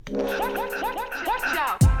Watch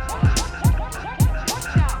out.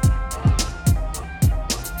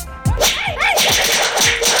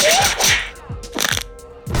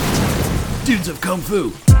 Dudes of Kung Fu.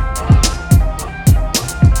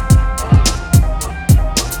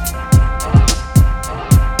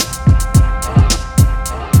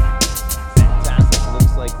 Fantastic.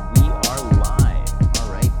 Looks like we are live.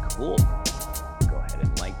 All right, cool. Go ahead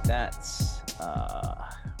and like that.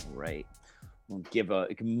 Right. We'll give a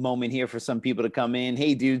moment here for some people to come in.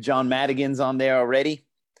 Hey, dude, John Madigan's on there already.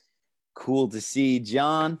 Cool to see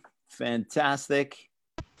John. Fantastic.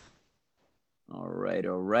 All right.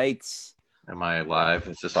 Am I live?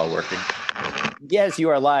 Is this all working? Yes, you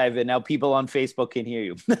are live, and now people on Facebook can hear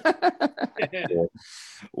you.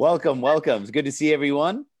 Welcome. It's good to see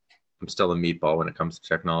everyone. I'm still a meatball when it comes to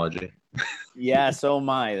technology. Yeah, so am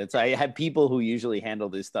I. I have people who usually handle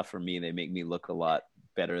this stuff for me. They make me look a lot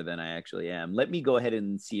better than I actually am. Let me go ahead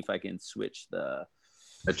and see if I can switch the...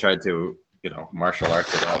 I tried to, martial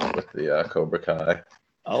arts it up with the Cobra Kai.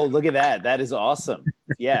 Oh, look at that. That is awesome.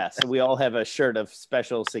 Yeah, so we all have a shirt of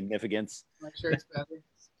special significance. My shirt's better.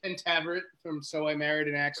 Ken Tabbert from So I Married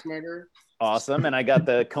an Axe Murderer. Awesome. And I got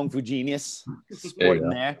the Kung Fu Genius sporting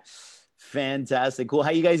there. Fantastic. Cool.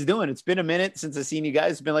 How you guys doing? It's been a minute since I've seen you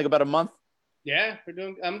guys. It's been like about a month. Yeah,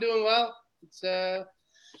 I'm doing well. It's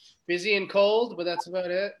busy and cold, but that's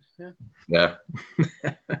about it. Yeah.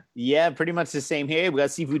 Yeah, pretty much the same here. We got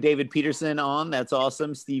Sifu David Peterson on. That's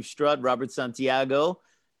awesome. Steve Strutt, Robert Santiago,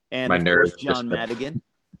 and of course, John Madigan.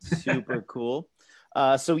 Super cool.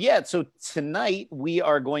 So tonight we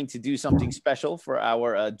are going to do something special for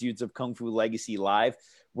our Dudes of Kung Fu Legacy Live.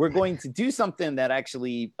 We're going to do something that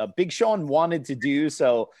actually Big Sean wanted to do.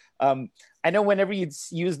 So I know whenever you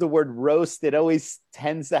use the word roast, it always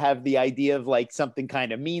tends to have the idea of like something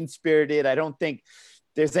kind of mean-spirited. I don't think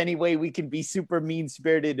there's any way we can be super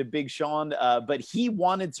mean-spirited to Big Sean, but he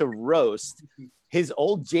wanted to roast his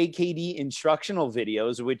old JKD instructional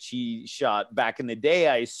videos, which he shot back in the day.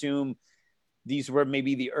 I assume these were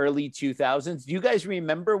maybe the early 2000s. Do you guys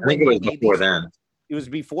remember when? I think it was before then. It was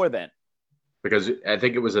before then. Because I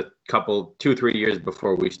think it was a couple, 2-3 years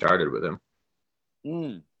before we started with him.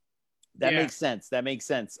 That makes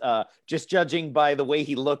sense. Just judging by the way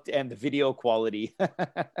he looked and the video quality,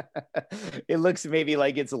 it looks maybe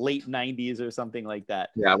like it's late 90s or something like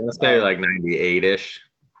that. Yeah, I want to say like 98-ish,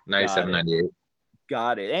 97, 98.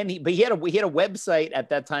 Got it. And he had a website at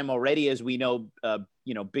that time already, as we know.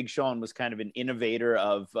 Big Sean was kind of an innovator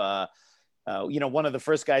of one of the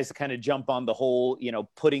first guys to kind of jump on the whole,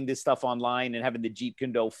 putting this stuff online and having the Jeet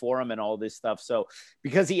Kune Do forum and all this stuff. So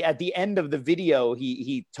because he, at the end of the video,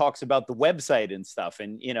 he talks about the website and stuff.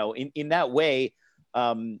 And, in that way,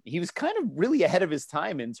 he was kind of really ahead of his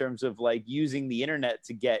time in terms of like using the internet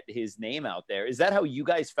to get his name out there. Is that how you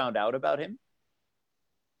guys found out about him?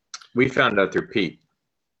 We found out through Pete.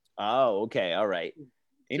 Oh, okay. All right.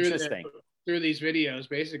 Interesting. Through these videos,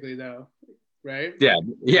 basically, though. Right? Yeah.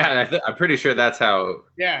 I'm pretty sure that's how.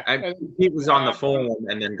 Yeah. He was on the phone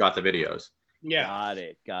and then got the videos. Yeah.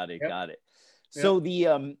 Got it. Yep. So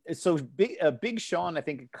Big Sean, I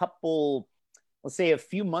think let's say a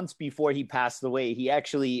few months before he passed away, he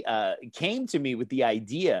actually came to me with the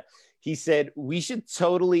idea. He said,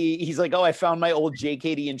 he's like, oh, I found my old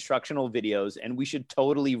JKD instructional videos and we should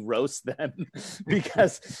totally roast them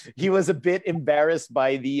because he was a bit embarrassed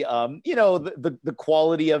by the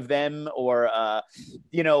quality of them or, I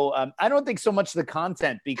don't think so much the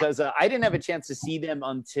content because I didn't have a chance to see them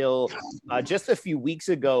until just a few weeks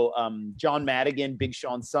ago. John Madigan, Big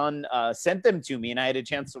Sean's son, sent them to me and I had a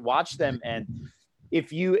chance to watch them. And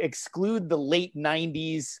if you exclude the late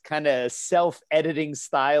 90s kind of self-editing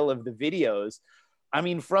style of the videos, I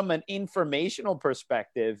mean, from an informational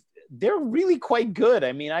perspective, they're really quite good.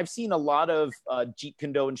 I mean, I've seen a lot of Jeet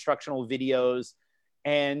Kune Do instructional videos.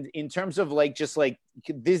 And in terms of like, just like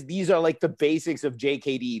these are like the basics of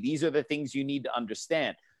JKD. These are the things you need to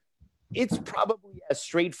understand. It's probably as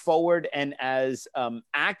straightforward and as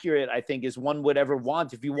accurate, I think, as one would ever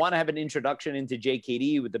want. If you want to have an introduction into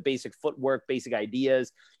JKD with the basic footwork, basic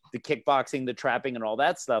ideas, the kickboxing, the trapping, and all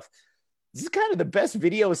that stuff, this is kind of the best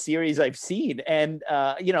video series I've seen. And,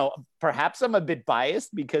 perhaps I'm a bit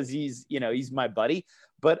biased because he's my buddy.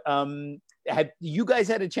 But have you guys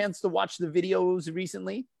had a chance to watch the videos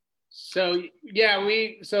recently? So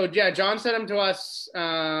John sent them to us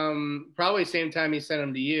probably the same time he sent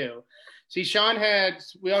them to you. See,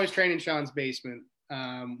 we always train in Sean's basement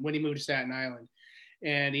when he moved to Staten Island.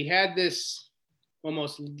 And he had this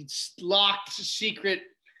almost locked secret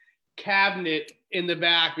cabinet in the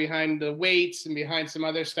back behind the weights and behind some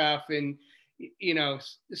other stuff. And you know,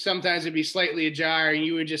 sometimes it'd be slightly ajar and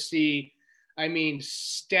you would just see, I mean,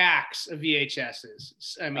 stacks of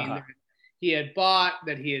VHSs. I mean, that he had bought,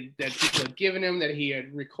 that people had given him, that he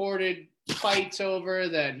had recorded fights over,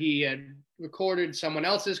 that he had recorded someone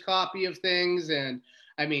else's copy of things. And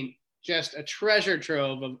I mean, just a treasure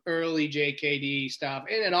trove of early JKD stuff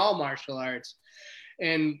and in all martial arts.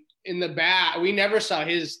 And in the back, we never saw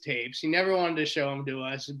his tapes. He never wanted to show them to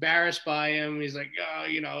us. Embarrassed by him. He's like, oh,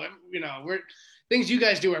 you know, we're things you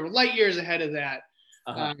guys do are light years ahead of that.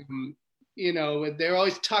 You know, they're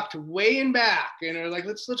always tucked way in back, and they're like,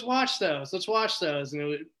 let's watch those. And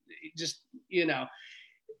it just, you know,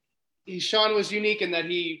 Sean was unique in that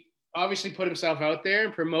he obviously put himself out there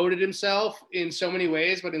and promoted himself in so many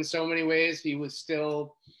ways, but in so many ways he was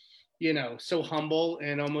still, you know, so humble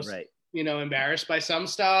and almost, you know, embarrassed by some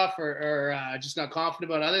stuff or just not confident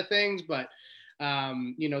about other things. But,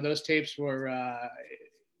 you know, those tapes were,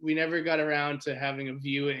 we never got around to having a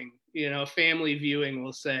viewing, you know, family viewing,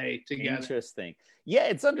 we'll say, together. Interesting. Yeah,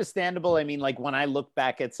 it's understandable. I mean, like when I look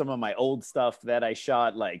back at some of my old stuff that I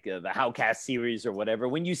shot, like the Howcast series or whatever,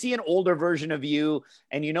 when you see an older version of you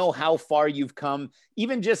and you know how far you've come,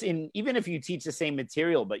 even if you teach the same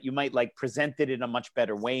material, but you might like present it in a much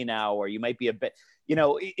better way now, or you might be a bit, you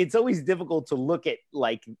know, it's always difficult to look at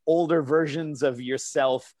like older versions of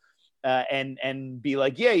yourself and be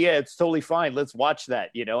like, yeah, it's totally fine. Let's watch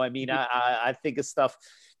that. You know, I mean, I think of stuff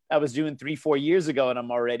I was doing 3-4 years ago and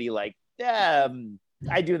I'm already like, yeah,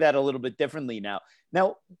 I do that a little bit differently now.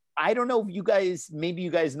 Now, I don't know if maybe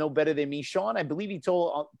you guys know better than me. Sean, I believe he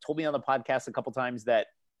told me on the podcast a couple times that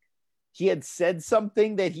he had said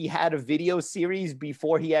something that he had a video series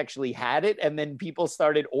before he actually had it. And then people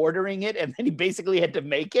started ordering it and then he basically had to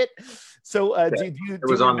make it. So do you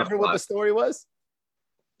remember what the story was?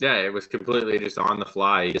 Yeah, it was completely just on the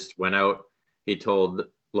fly. He just went out. He told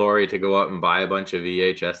Lori to go out and buy a bunch of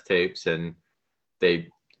VHS tapes, and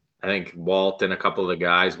I think Walt and a couple of the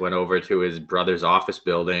guys went over to his brother's office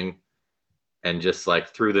building and just like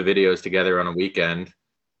threw the videos together on a weekend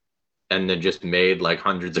and then just made like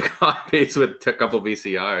hundreds of copies with a couple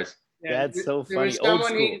VCRs. Yeah, that's so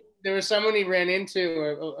funny. There was someone he ran into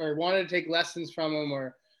or wanted to take lessons from him,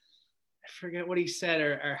 or I forget what he said,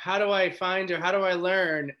 or how do I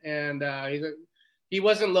learn? And he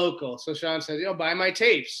wasn't local. So Sean said, buy my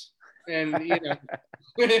tapes. And, you know,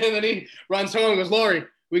 and then he runs home and goes, Lori,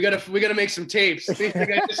 we gotta make some tapes. Like,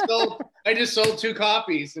 I just sold 2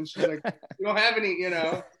 copies, and she's like, "You don't have any," you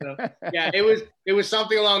know. So yeah, it was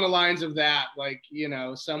something along the lines of that. Like, you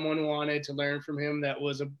know, someone wanted to learn from him that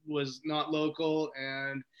was not local,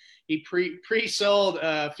 and he pre-sold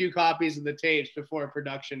a few copies of the tapes before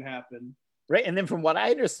production happened. Right, and then from what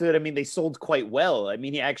I understood, I mean, they sold quite well. I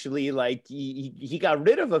mean, he actually like he got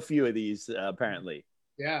rid of a few of these apparently.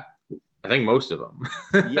 Yeah. I think most of them.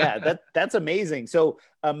 Yeah, that's amazing. So,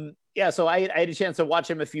 so I had a chance to watch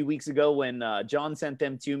him a few weeks ago when John sent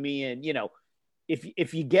them to me. And, you know,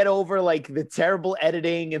 if you get over like the terrible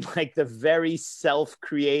editing and like the very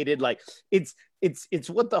self-created, like it's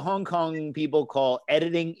what the Hong Kong people call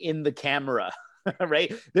editing in the camera,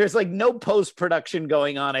 right? There's like no post-production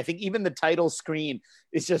going on. I think even the title screen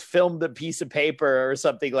is just filmed a piece of paper or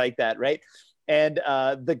something like that, right? And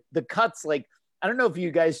the cuts, like, I don't know if you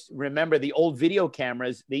guys remember the old video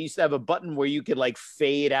cameras. They used to have a button where you could like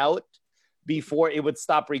fade out before it would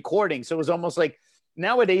stop recording. So it was almost like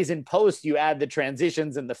nowadays in post, you add the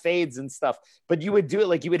transitions and the fades and stuff, but you would do it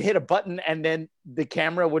like you would hit a button and then the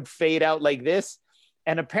camera would fade out like this.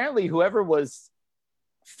 And apparently whoever was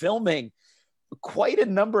filming quite a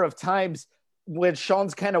number of times when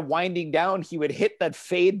Sean's kind of winding down, he would hit that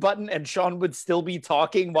fade button and Sean would still be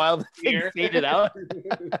talking while the thing faded out.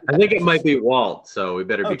 I think it might be Walt, so we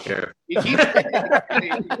better be careful. He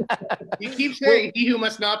keeps saying he who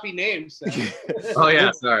must not be named. So. Oh,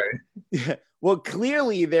 yeah, sorry. Well,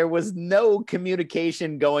 clearly there was no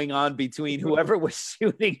communication going on between whoever was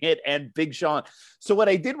shooting it and Big Sean. So what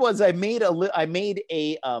I did was I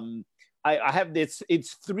have this,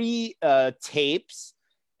 it's 3 tapes.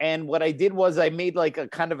 And what I did was I made like a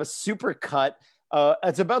kind of a super cut.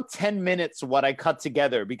 It's about 10 minutes what I cut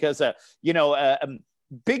together because,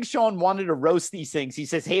 Big Sean wanted to roast these things. He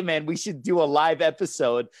says, hey, man, we should do a live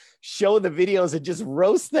episode, show the videos and just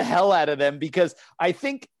roast the hell out of them, because I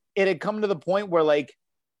think it had come to the point where like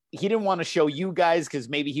he didn't want to show you guys because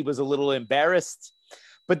maybe he was a little embarrassed.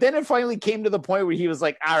 But then it finally came to the point where he was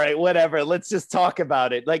like, all right, whatever, let's just talk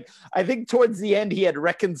about it. Like, I think towards the end, he had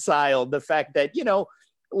reconciled the fact that, you know,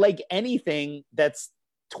 like anything that's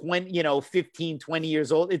 15, 20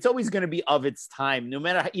 years old, it's always going to be of its time, no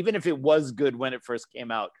matter, even if it was good when it first came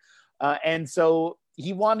out. And so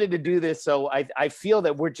he wanted to do this, so I feel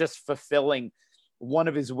that we're just fulfilling one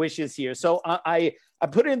of his wishes here. So I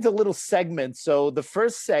put it into little segments. So the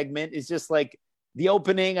first segment is just like the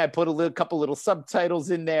opening. I put a couple little subtitles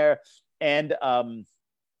in there, and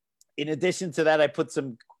in addition to that, I put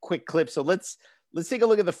some quick clips. So let's take a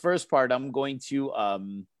look at the first part. I'm going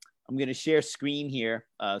to share screen here.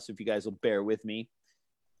 So if you guys will bear with me,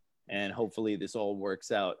 and hopefully this all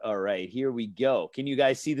works out. All right, here we go. Can you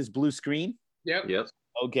guys see this blue screen? Yep. Yep.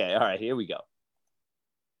 Okay. All right, here we go.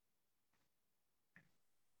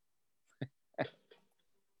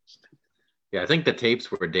 Yeah, I think the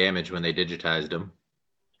tapes were damaged when they digitized them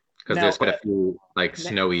because Now, there's quite a few like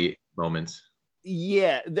snowy moments.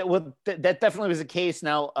 Yeah, that definitely was the case.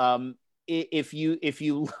 Now, if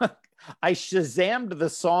you look, I Shazammed the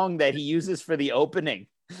song that he uses for the opening,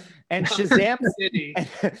 and Shazam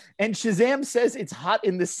and Shazam says it's "Hot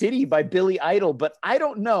in the City" by Billy Idol, but I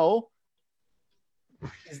don't know.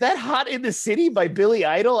 Is that "Hot in the City" by Billy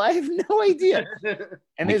Idol? I have no idea.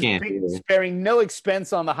 And there's sparing no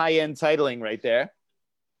expense on the high-end titling right there.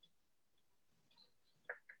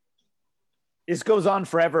 This goes on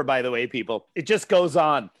forever, by the way, people. It just goes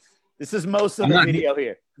on. This is most of the video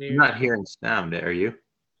here. You're not hearing sound, are you?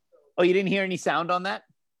 Oh, you didn't hear any sound on that?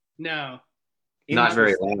 No. Not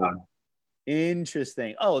very loud.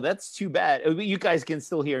 Interesting. Oh, that's too bad. You guys can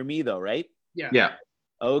still hear me, though, right? Yeah. Yeah.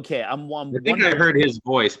 Okay. I think I heard his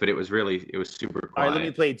voice, but it was super quiet. All right, let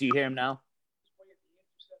me play it. Do you hear him now?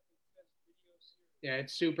 Yeah,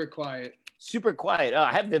 it's super quiet. Super quiet.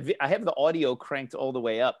 I have the audio cranked all the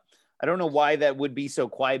way up. I don't know why that would be so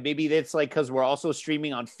quiet. Maybe that's like because we're also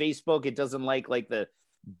streaming on Facebook. It doesn't like the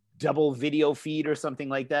double video feed or something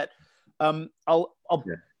like that. I'll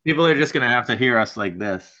People are just gonna have to hear us like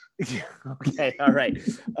this. Okay, all right.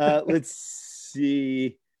 Let's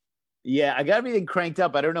see. Yeah, I got everything cranked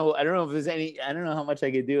up. I don't know if there's any. I don't know how much I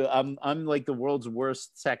could do. I'm like the world's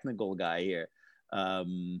worst technical guy here.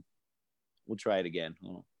 We'll try it again.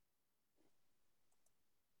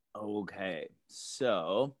 Okay,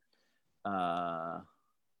 so. All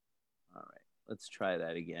right, let's try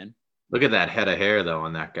that again. Look at that head of hair though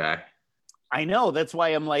on that guy. I know, that's why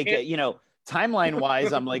I'm like, timeline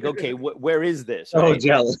wise, I'm like, okay, where is this? Right? Oh,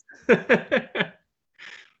 jealous.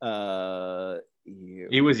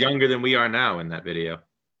 He was younger than we are now in that video.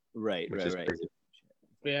 Right. Crazy.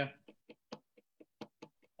 Yeah.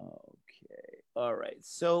 Okay. All right.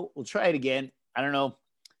 So we'll try it again. I don't know.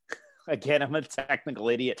 Again, I'm a technical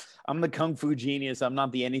idiot. I'm the Kung Fu genius. I'm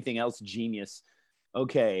not the anything else genius.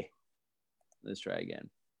 Okay. Let's try again.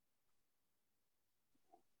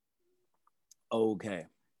 Okay.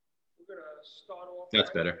 That's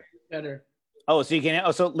better. Better. Oh, so you can.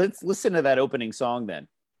 Oh, so let's listen to that opening song then.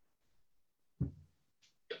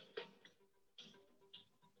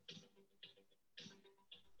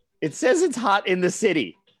 It says it's hot in the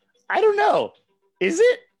city. I don't know. Is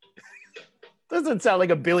it? Doesn't sound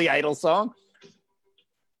like a Billy Idol song.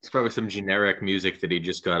 It's probably some generic music that he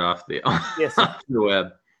just got off the, off the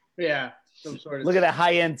web. Yeah. Some sort of. Look at that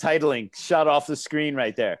high-end titling shot off the screen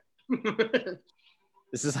right there.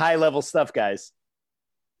 This is high-level stuff, guys.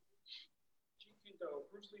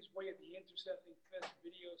 Bruce Lee's Way at the Intercepting Fist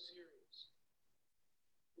video series.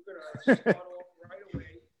 We're going to start off right away.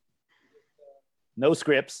 No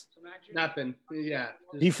scripts. Nothing. Yeah.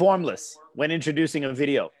 Be formless when introducing a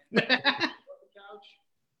video. Couch,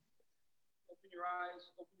 open your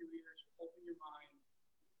eyes, open your ears, open your mind.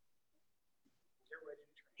 Get ready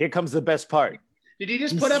to train. Here comes the best part. Did he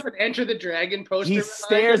just put up an Enter the Dragon poster? He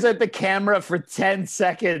stares at the camera for 10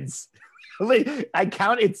 seconds. I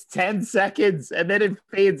count it's 10 seconds and then it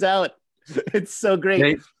fades out. It's so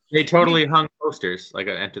great. They totally hung posters, like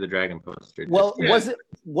an Enter the Dragon poster. Well,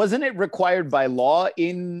 wasn't it required by law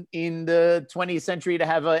in the 20th century to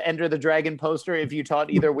have a Enter the Dragon poster if you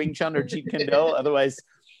taught either Wing Chun or Jeet Kune Do? Otherwise,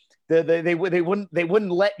 they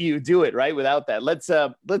wouldn't let you do it right without that.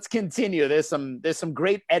 Let's continue. There's some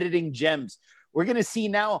great editing gems. We're gonna see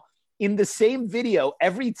now in the same video.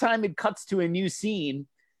 Every time it cuts to a new scene,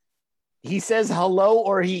 he says hello,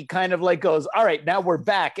 or he kind of like goes, all right, now we're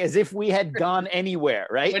back, as if we had gone anywhere,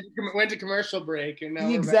 right? Went to commercial break. And now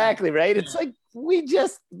exactly, right? It's like,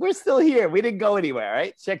 we're still here. We didn't go anywhere,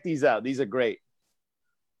 right? Check these out. These are great.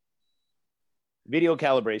 Video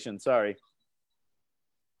calibration, sorry.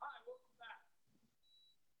 Hi, welcome back.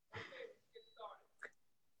 Okay, get started.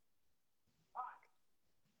 Hi,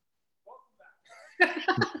 welcome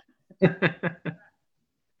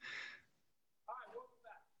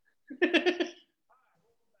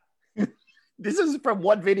back. This is from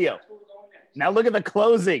one video. Now look at the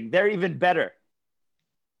closing. They're even better.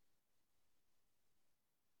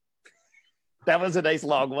 That was a nice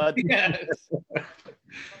long one. Yes.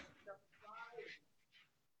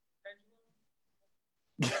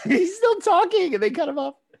 He's still talking, and they cut him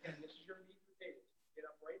off. And this is your meat and potatoes. Get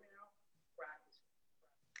up right now, practice.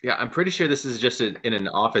 Yeah, I'm pretty sure this is just in an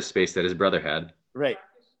office space that his brother had. Right.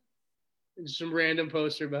 There's some random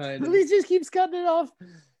poster behind him. He just keeps cutting it off. He's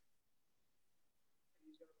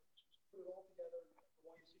going to put it all together. I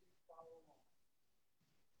want you to see you follow along.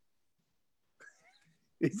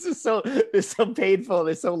 It's just so it's so painful.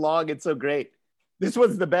 It's so long. It's so great. This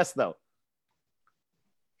one's the best though.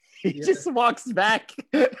 He just walks back.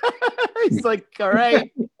 He's like, all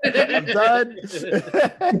right, I'm done.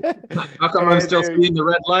 How come I'm still seeing the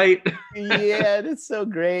red light? Yeah, that's so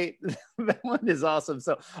great. That one is awesome.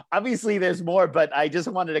 So obviously there's more, but I just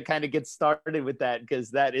wanted to kind of get started with that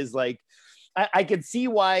because that is like, I can see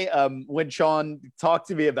why when Sean talked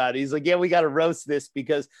to me about it, he's like, yeah, we got to roast this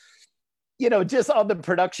because, you know, just on the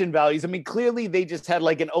production values. I mean, clearly they just had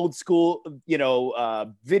like an old school, you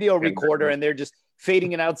know, video recorder and they're just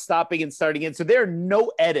fading it out, stopping and starting in. So there are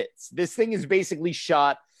no edits. This thing is basically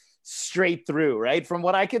shot straight through, right? From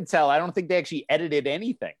what I can tell, I don't think they actually edited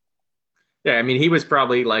anything. Yeah, I mean, he was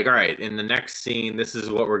probably like, all right, in the next scene, this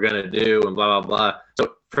is what we're going to do and blah, blah, blah.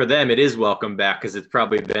 So for them, it is welcome back because it's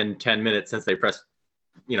probably been 10 minutes since they pressed,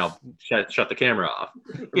 you know, shut the camera off.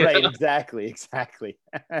 Right, exactly.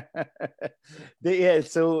 Yeah,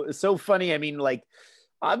 so funny. I mean, like,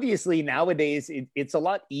 obviously nowadays it's a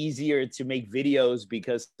lot easier to make videos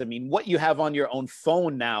because I mean what you have on your own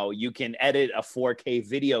phone now, you can edit a 4K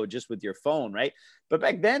video just with your phone, right? But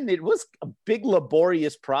back then it was a big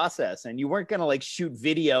laborious process and you weren't going to like shoot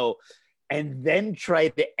video and then try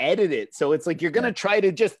to edit it. So it's like you're going to try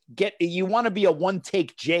to just you want to be a one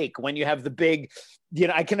take Jake when you have the big, you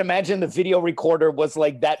know, I can imagine the video recorder was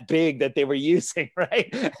like that big that they were using, right?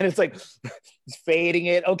 And it's like fading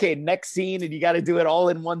it. Okay, next scene, and you got to do it all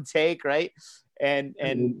in one take, right? And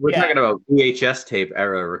we're talking about VHS tape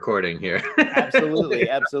era recording here.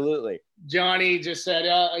 Absolutely. Johnny just said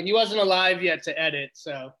he wasn't alive yet to edit,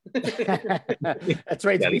 so that's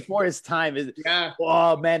right. It's before his time. Yeah.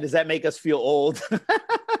 Oh man, does that make us feel old?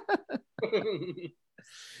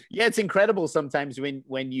 Yeah, it's incredible sometimes when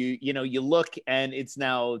you know you look and it's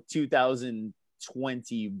now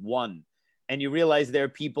 2021 and you realize there are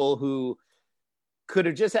people who could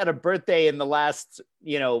have just had a birthday in the last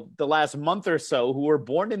month or so who were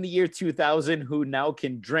born in the year 2000 who now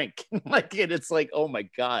can drink. Like it's like, oh my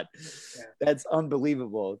God, that's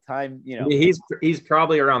unbelievable. Time, you know. He's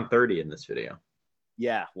probably around 30 in this video.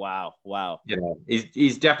 Yeah, wow. You know,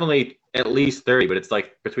 he's definitely at least 30, but it's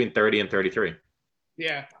like between 30 and 33.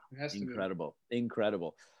 Yeah.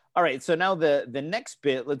 Incredible. All right, so now the next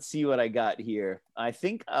bit, let's see what I got here. I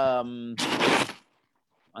think I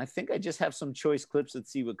just have some choice clips.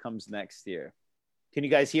 Let's see what comes next here. Can you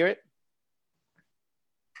guys hear it?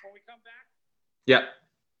 When we come back, Yeah.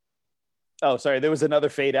 Oh, sorry, there was another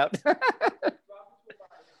fade out.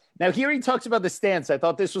 Now here he talks about the stance. I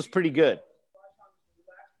thought this was pretty good.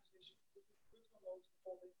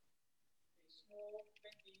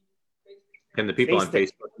 Can the people on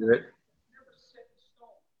Facebook do it? never set in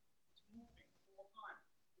stone. It's moving all the time.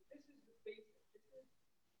 But this is the basic.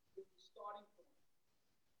 This is the starting point.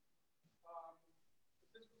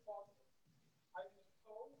 The physical part of it. I use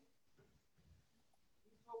toe.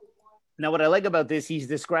 Toe is one. Now, what I like about this,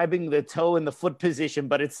 he's describing the toe and the foot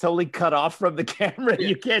position, but it's totally cut off from the camera.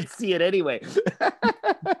 You can't see it anyway.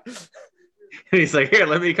 He's like, here,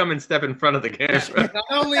 let me come and step in front of the camera. Not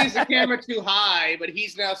only is the camera too high, but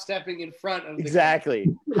he's now stepping in front of the Exactly.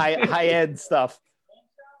 High end stuff.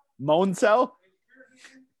 Monso?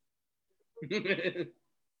 camera. This is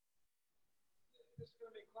going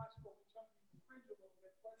to make classical fringe a little bit.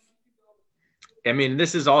 But I mean,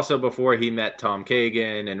 this is also before he met Tom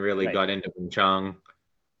Kagan and really Right. got into Wing Chun.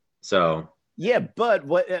 So Yeah, but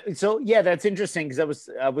that's interesting because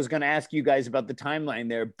I was going to ask you guys about the timeline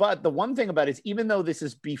there. But the one thing about it is, even though this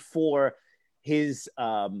is before his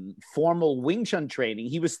formal Wing Chun training,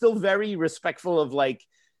 he was still very respectful of like,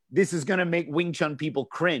 this is going to make Wing Chun people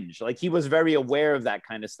cringe. Like he was very aware of that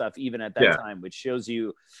kind of stuff, even at that time, which shows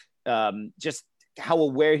you just how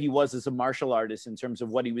aware he was as a martial artist in terms of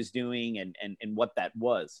what he was doing and what that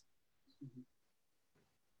was.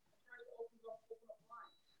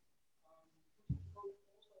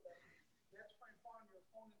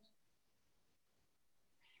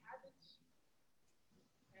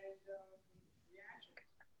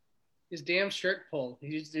 His damn shirt pull. He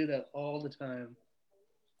used to do that all the time.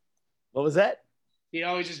 What was that? He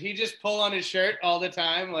just pull on his shirt all the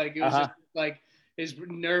time. Like it was just like his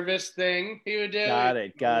nervous thing he would do. Got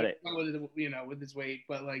it. With his weight,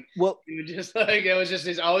 but like, Well, he would just like, it was just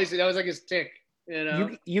his always, that was like his tick.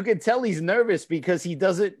 You can tell he's nervous because he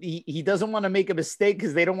doesn't want to make a mistake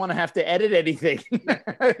because they don't want to have to edit anything.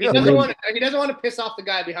 He doesn't want to piss off the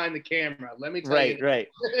guy behind the camera. Let me tell you. Right.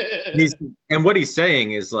 And what he's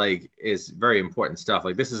saying is very important stuff.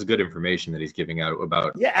 Like, this is good information that he's giving out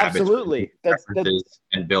about absolutely that's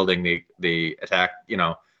and building the attack.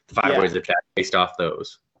 The 5 ways attack based off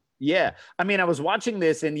those. Yeah, I mean, I was watching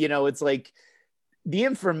this, and it's like, the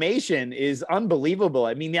information is unbelievable.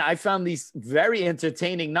 I mean, I found these very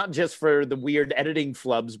entertaining, not just for the weird editing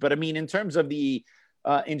flubs, but I mean, in terms of the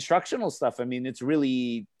instructional stuff, I mean, it's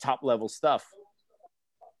really top level stuff.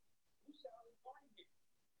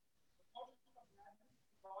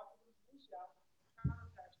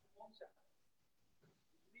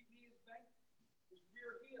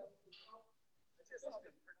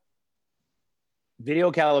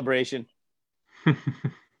 Video calibration.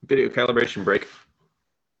 Video calibration break.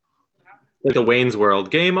 Like the Wayne's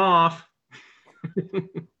World. Game off.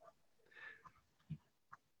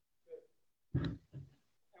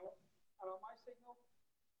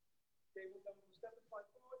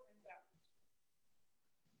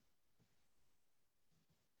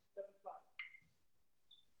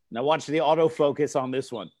 Now watch the autofocus on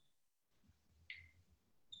this one.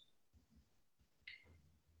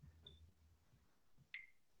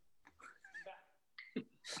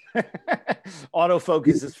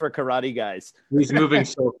 Autofocus is for karate guys. He's moving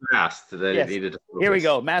so fast that it needed to focus. Here we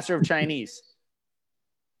go. Master of Chinese.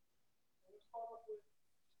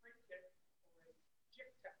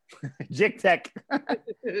 Jik Tek.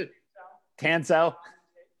 Tan Sao.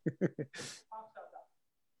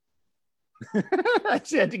 I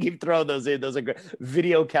just had to keep throwing those in. Those are great.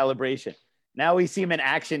 Video calibration. Now we see him in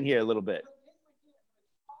action here a little bit.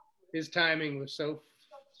 His timing was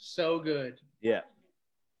so good. Yeah.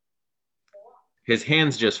 His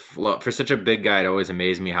hands just flow. For such a big guy, it always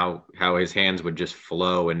amazed me how his hands would just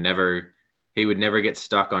flow and he would never get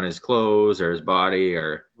stuck on his clothes or his body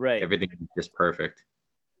or everything was just perfect.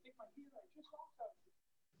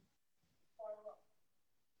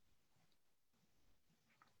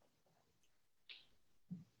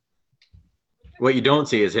 What you don't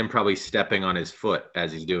see is him probably stepping on his foot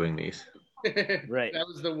as he's doing these. Right. That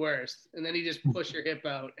was the worst. And then he just push your hip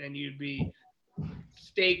out and you'd be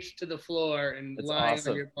staked to the floor and lying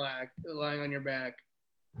on your back.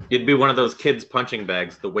 You'd be one of those kids' punching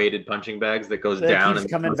bags, the weighted punching bags that goes down and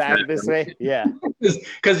coming back this way. Yeah.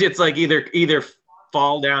 Because it's like either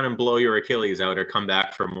fall down and blow your Achilles out or come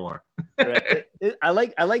back for more. Right. I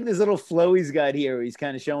like this little flow he's got here. Where he's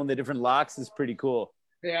kind of showing the different locks. It's pretty cool.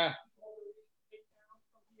 Yeah.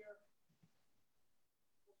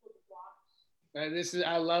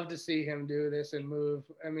 I love to see him do this and move.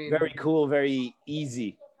 I mean, very cool, very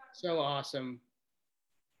easy. So awesome.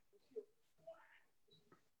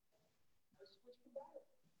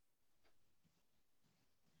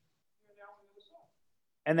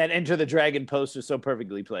 And that Enter the Dragon poster so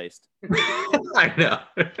perfectly placed. I know.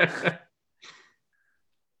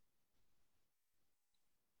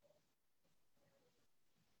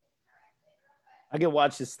 I can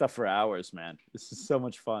watch this stuff for hours, man. This is so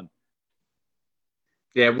much fun.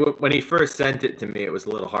 Yeah, when he first sent it to me, it was a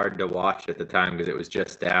little hard to watch at the time because it was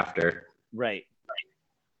just after. Right.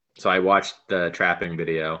 So I watched the trapping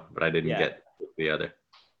video, but I didn't get the other.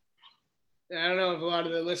 I don't know if a lot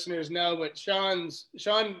of the listeners know, but Sean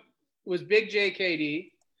was Big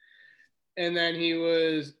JKD, and then he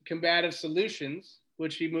was Combative Solutions,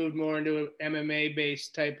 which he moved more into an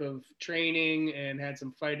MMA-based type of training and had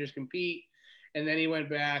some fighters compete. And then he went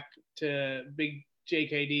back to Big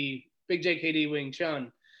JKD Wing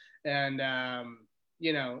Chun. And,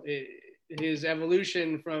 his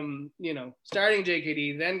evolution from, starting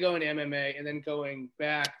JKD, then going to MMA, and then going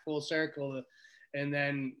back full circle, and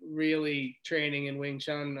then really training in Wing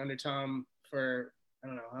Chun under Tom for, I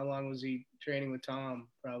don't know, how long was he training with Tom?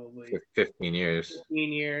 Probably 15 years.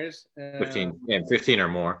 15 years. 15 or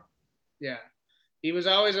more. Yeah. He was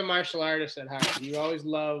always a martial artist at heart. He always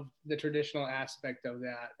loved the traditional aspect of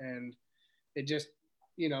that. And it just,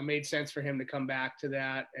 made sense for him to come back to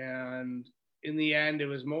that. And in the end, it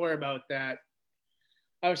was more about that.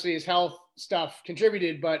 Obviously, his health stuff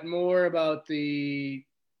contributed, but more about the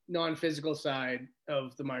non-physical side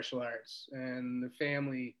of the martial arts and the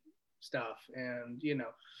family stuff. And,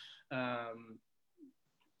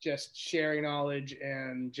 just sharing knowledge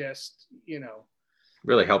and just,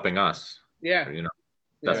 really helping us. Yeah.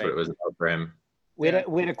 That's what it was about for him. We had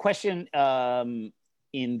a question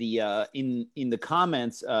in the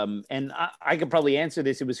comments, and I could probably answer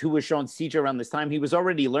this. It was who was Sean's teacher around this time. He was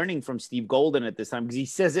already learning from Steve Golden at this time because he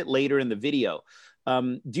says it later in the video.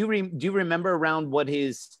 Do you remember around what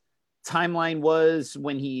his timeline was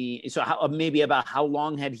when maybe about how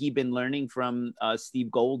long had he been learning from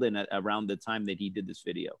Steve Golden around the time that he did this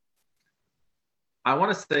video? I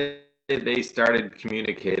want to say they started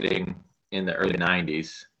communicating in the early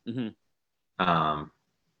 90s. Mm-hmm.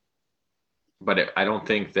 But I don't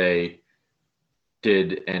think they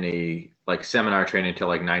did any like seminar training until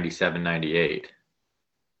like 97, 98.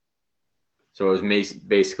 So it was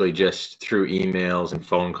basically just through emails and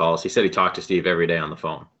phone calls. He said he talked to Steve every day on the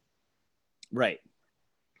phone. Right.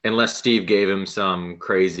 Unless Steve gave him some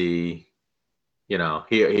crazy,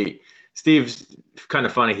 Steve's kind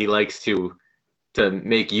of funny. He likes to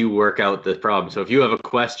make you work out the problem. So if you have a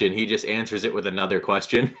question, he just answers it with another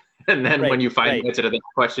question. And then when you find the answer to that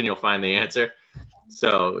question, you'll find the answer.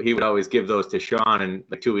 So he would always give those to Sean. And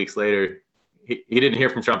like 2 weeks later, he didn't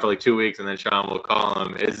hear from Sean for like 2 weeks. And then Sean will call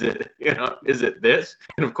him, is it this?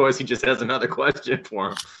 And of course, he just has another question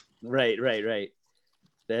for him. Right.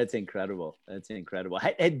 That's incredible. Do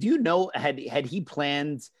you know, had he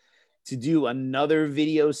planned to do another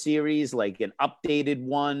video series, like an updated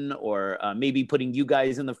one, or maybe putting you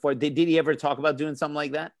guys in the fort? Did he ever talk about doing something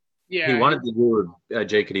like that? Yeah, he wanted to do a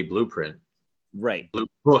JKD Blueprint, right?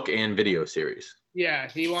 Book and video series. Yeah,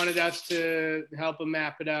 he wanted us to help him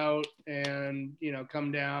map it out and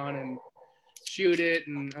come down and shoot it,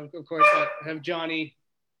 and of course have Johnny.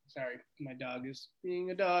 Sorry, my dog is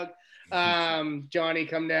being a dog. Johnny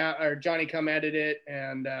come edit it,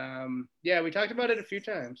 and we talked about it a few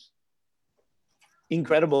times.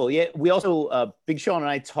 Incredible. Yeah, we also Big Sean and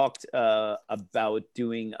I talked about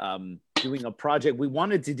doing a project. We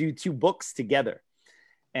wanted to do 2 books together,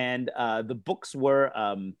 and the books were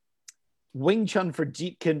Wing Chun for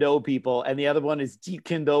Jeet Kune Do people, and the other one is Jeet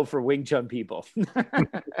Kune Do for Wing Chun people.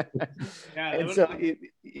 And so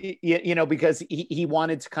because he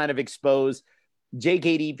wanted to kind of expose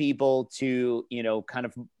JKD people to kind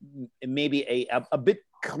of maybe a bit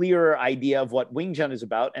clearer idea of what Wing Chun is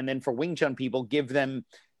about, and then for Wing Chun people, give them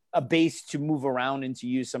a base to move around and to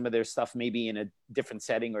use some of their stuff maybe in a different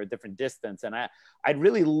setting or a different distance. And I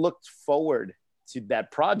really looked forward to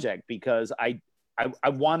that project because I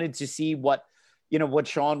wanted to see what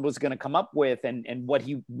Sean was going to come up with and what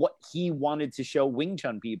he wanted to show Wing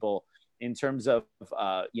Chun people in terms of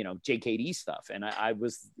JKD stuff. And I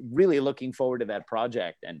was really looking forward to that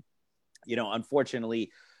project. And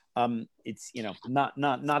unfortunately, it's not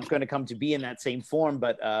going to come to be in that same form.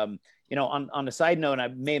 But on a side note, I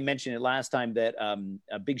may have mentioned it last time that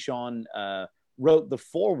Big Sean wrote the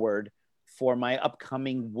foreword for my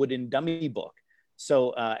upcoming wooden dummy book.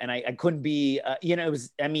 So and I couldn't be it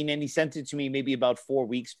was, and he sent it to me maybe about 4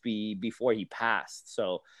 weeks before he passed.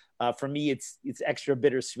 So for me it's extra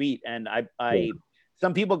bittersweet. And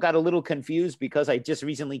some people got a little confused because I just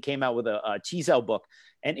recently came out with a Chisao book,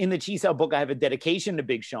 and in the Chisao book I have a dedication to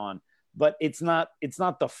Big Sean, but it's not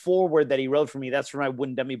the foreword that he wrote for me. That's for my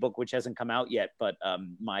wooden dummy book, which hasn't come out yet. But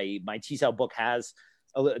my Chisao book has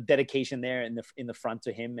a dedication there in the front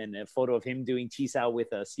to him, and a photo of him doing Chisao with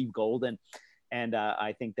Steve Golden. And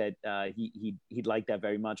I think that he'd like that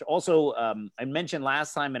very much. Also, I mentioned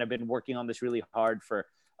last time, and I've been working on this really hard for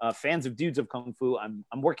fans of Dudes of Kung Fu. I'm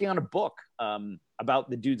working on a book about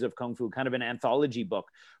the Dudes of Kung Fu, kind of an anthology book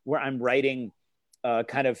where I'm writing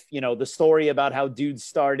kind of, the story about how Dudes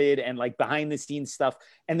started and like behind the scenes stuff.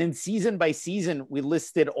 And then season by season, we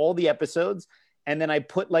listed all the episodes. And then I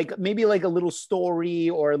put maybe a little story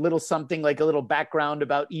or a little something, like a little background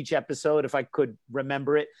about each episode, if I could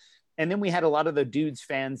remember it. And then we had a lot of the Dudes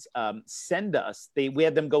fans send us, we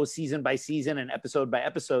had them go season by season and episode by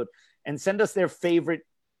episode and send us their favorite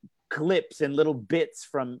clips and little bits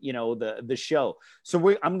from, the show.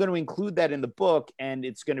 So I'm going to include that in the book, and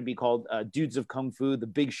it's going to be called Dudes of Kung Fu, the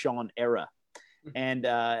Big Sean Era. And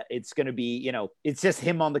it's going to be, it's just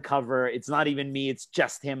him on the cover. It's not even me. It's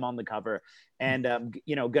just him on the cover. And,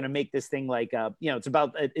 going to make this thing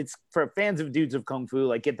it's for fans of Dudes of Kung Fu,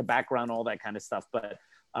 like get the background, all that kind of stuff. But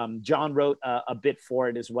John wrote a bit for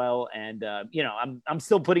it as well. And, I'm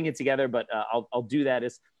still putting it together, but I'll do that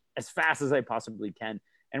as fast as I possibly can.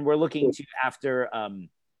 And we're looking to, after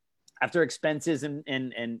expenses and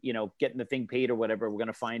getting the thing paid or whatever, we're going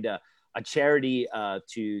to find a charity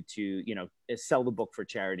to sell the book for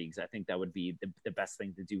charity, because I think that would be the best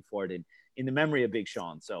thing to do for it in the memory of Big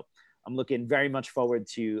Sean. So I'm looking very much forward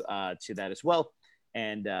to that as well.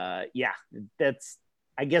 And that's,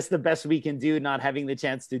 I guess, the best we can do, not having the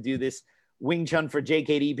chance to do this Wing Chun for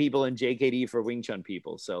JKD people and JKD for Wing Chun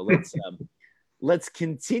people. So let's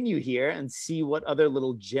continue here and see what other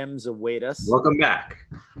little gems await us. Welcome back.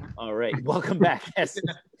 All right. Welcome back. Yes.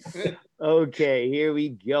 Okay, here we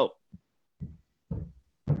go.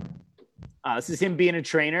 This is him being a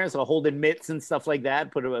trainer, so holding mitts and stuff like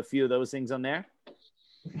that. Put a few of those things on there.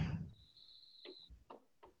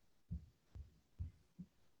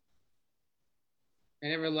 I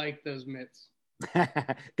never liked those mitts.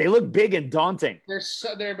 They look big and daunting. They're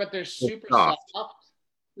super soft. soft.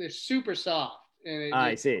 They're super soft, and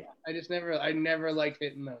I see. I never liked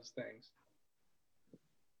hitting those things.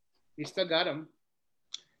 You still got them.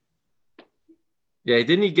 Yeah,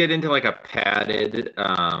 didn't he get into like a padded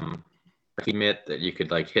mitt that you could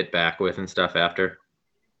like hit back with and stuff after?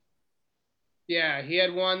 Yeah, he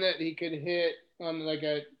had one that he could hit on like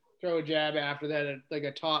a throw a jab after that, like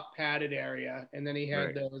a top padded area, and then he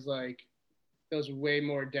had those way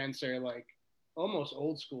more denser, like almost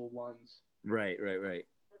old school ones. Right.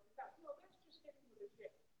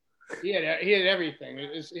 He had everything.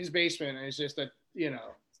 His basement is just a Here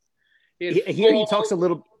he talks a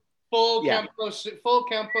little. Full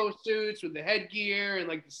Kempo suits with the headgear and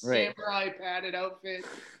like the samurai padded outfit.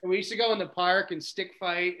 And we used to go in the park and stick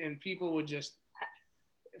fight, and people would just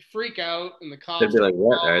freak out, and the cops They'd be like,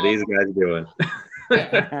 "What are these guys doing?"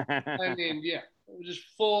 I mean, it was just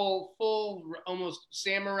full, almost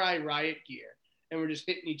samurai riot gear, and we're just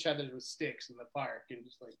hitting each other with sticks in the park, and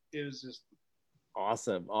just like it was just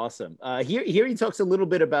awesome. Here he talks a little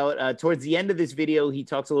bit about towards the end of this video. He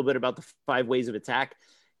talks a little bit about the 5 ways of attack.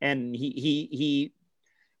 And he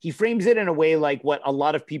frames it in a way like what a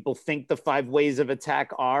lot of people think the 5 ways of attack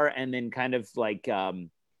are, and then kind of like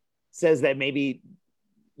says that maybe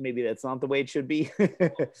that's not the way it should be.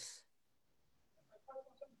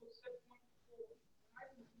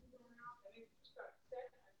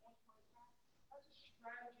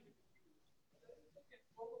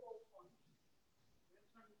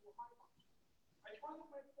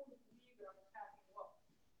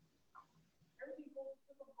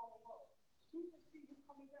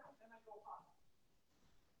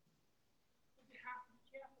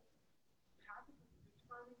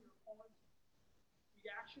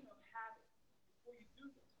 Reaction of habit before you do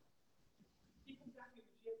this. He comes at me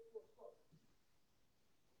with jab to a foot.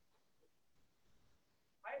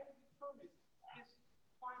 I have to determine his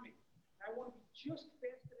timing. I want to be just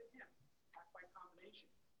faster than him. That's my combination.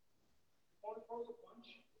 You want to throw a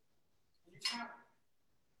punch, and you counter.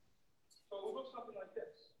 So it looks something like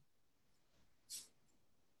this.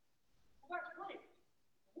 Well, that's great.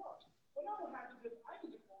 It works. But now what happens is I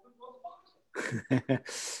was involved in both boxing.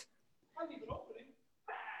 I leave it opening.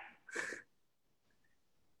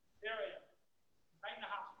 There I am. Night in the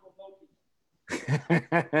hospital, Loki.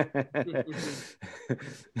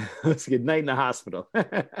 That's good. Night in the hospital.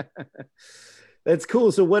 That's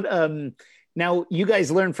cool. So what now you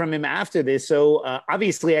guys learned from him after this. So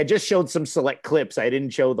obviously I just showed some select clips. I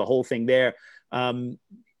didn't show the whole thing there.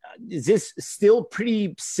 Is this still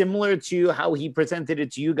pretty similar to how he presented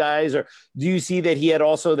it to you guys, or do you see that he had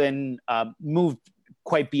also then moved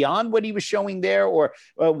quite beyond what he was showing there, or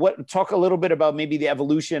talk a little bit about maybe the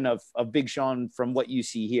evolution of Big Sean from what you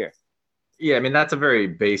see here? Yeah, I mean, that's a very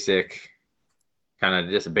basic kind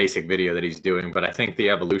of just a basic video that he's doing. But I think the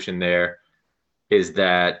evolution there is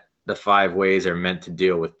that the 5 ways are meant to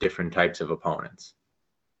deal with different types of opponents.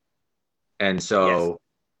 And so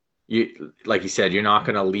you, like you said, you're not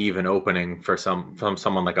going to leave an opening for from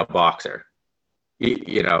someone like a boxer.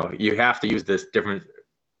 You know, you have to use this different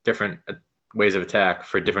ways of attack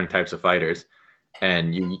for different types of fighters.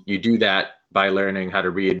 And you do that by learning how to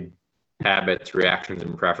read habits, reactions,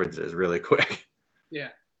 and preferences really quick. Yeah.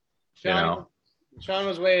 Sean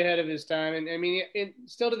was way ahead of his time. And I mean,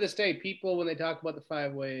 still to this day, people, when they talk about the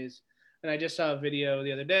 5 ways, and I just saw a video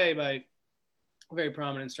the other day by a very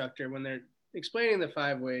prominent instructor when they're explaining the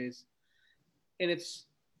 5 ways, and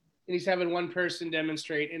he's having one person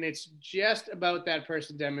demonstrate, and it's just about that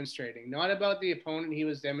person demonstrating, not about the opponent he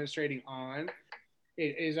was demonstrating on.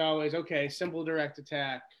 It is always, okay, simple direct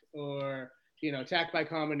attack, or, attack by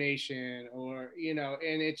combination, or,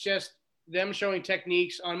 and it's just them showing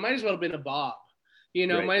techniques on, might as well have been a bob,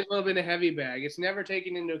 Right. Might as well have been a heavy bag. It's never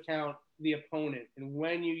taking into account the opponent and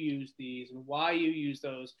when you use these and why you use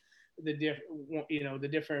those, the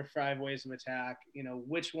different 5 ways of attack,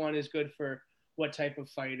 which one is good for what type of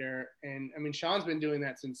fighter. And I mean, Sean's been doing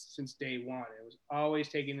that since day one. It was always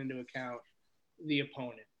taking into account the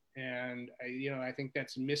opponent. And I think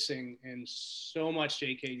that's missing in so much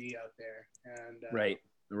JKD out there. And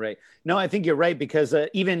Right. No, I think you're right, because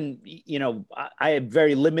even, I have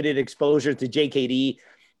very limited exposure to JKD.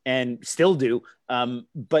 and still do.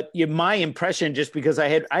 But my impression, just because I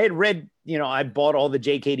had read, I bought all the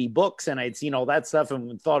JKD books and I'd seen all that stuff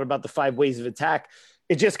and thought about the 5 ways of attack.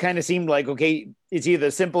 It just kind of seemed like, okay, it's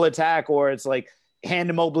either simple attack or it's like hand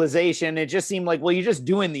immobilization. It just seemed like, well, you're just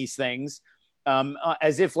doing these things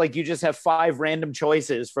as if like you just have 5 random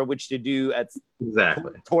choices for which to do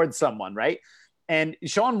towards someone, right? And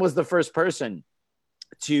Sean was the first person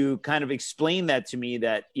to kind of explain that to me,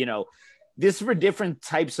 that, this is for different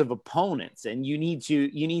types of opponents, and you need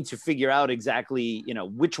to figure out exactly,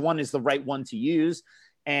 which one is the right one to use.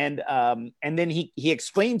 And then he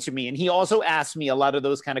explained to me, and he also asked me a lot of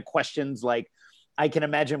those kind of questions. Like, I can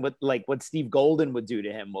imagine what Steve Golden would do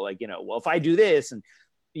to him. Well, well, if I do this, and,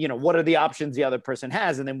 what are the options the other person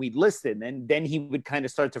has? And then we'd list it. And then he would kind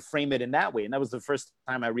of start to frame it in that way. And that was the first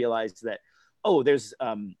time I realized that, oh, there's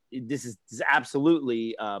this is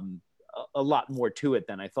absolutely a lot more to it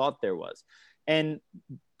than I thought there was. And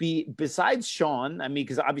besides Sean, I mean,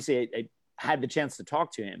 because obviously I had the chance to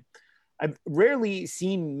talk to him, I've rarely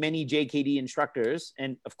seen many JKD instructors,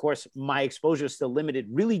 and of course my exposure is still limited,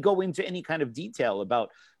 really go into any kind of detail about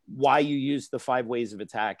why you use the 5 ways of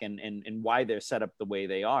attack and why they're set up the way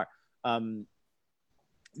they are. So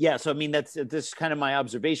I mean, that's kind of my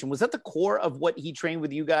observation. Was that the core of what he trained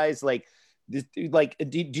with you guys? Did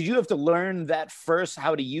you have to learn that first,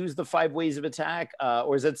 how to use the 5 ways of attack?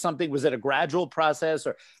 Or is that was it a gradual process,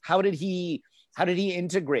 or how did he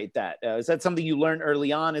integrate that? Is that something you learned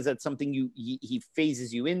early on? Is that something he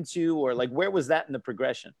phases you into, or like, where was that in the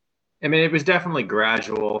progression? I mean, it was definitely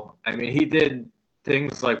gradual. I mean, he did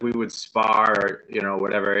things like we would spar,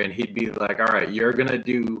 whatever, and he'd be like, all right,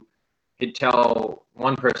 he'd tell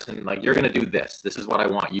one person, like, you're going to do this. This is what I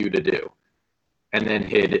want you to do. And then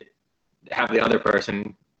he'd have the other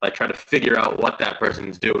person like try to figure out what that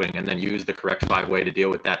person's doing and then use the correct 5 way to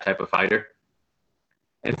deal with that type of fighter.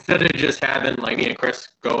 Instead of just having like me and Chris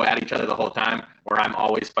go at each other the whole time, where I'm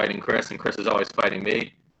always fighting Chris and Chris is always fighting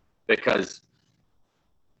me, because,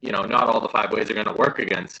 not all the 5 ways are going to work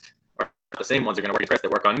against, or the same ones are going to work against Chris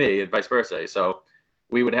that work on me, and vice versa. So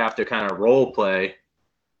we would have to kind of role play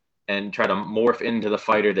and try to morph into the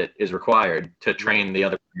fighter that is required to train the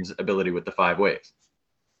other person's ability with the 5 ways.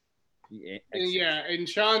 Yeah, and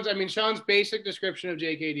Sean's basic description of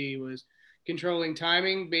JKD was controlling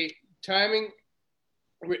timing,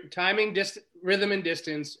 rhythm, and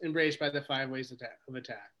distance, embraced by the 5 ways of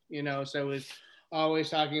attack. So it was always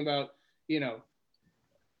talking about,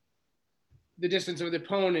 the distance of the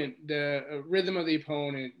opponent, the rhythm of the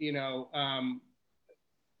opponent,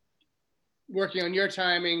 working on your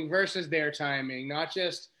timing versus their timing, not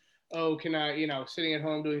just, can I, sitting at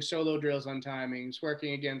home doing solo drills on timings,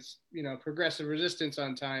 working against, progressive resistance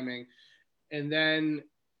on timing, and then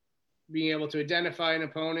being able to identify an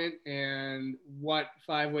opponent and what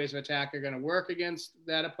 5 ways of attack are going to work against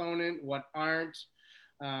that opponent, what aren't,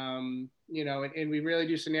 and we really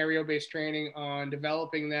do scenario-based training on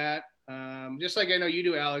developing that. Just like I know you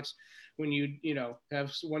do, Alex, when you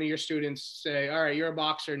have one of your students say, all right, you're a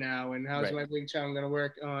boxer now, and how's my Wing Chun going to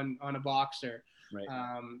work on a boxer? Right.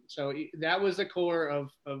 So that was the core of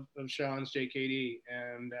Sean's JKD,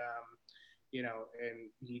 and and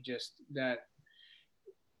he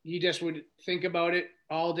just would think about it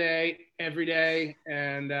all day, every day,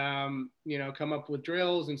 and come up with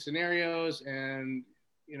drills and scenarios, and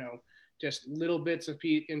just little bits of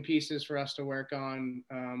pieces for us to work on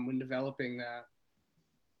when developing that.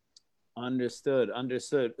 Understood.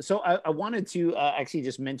 So I wanted to actually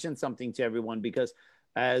just mention something to everyone, because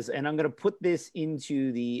and I'm going to put this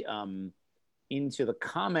into the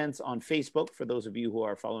comments on Facebook for those of you who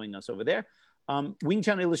are following us over there. Wing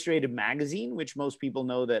Chun Illustrated magazine, which most people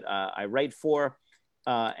know that I write for,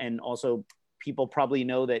 and also people probably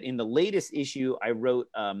know that in the latest issue I wrote,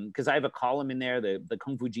 because I have a column in there, the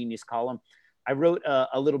Kung Fu Genius column. I wrote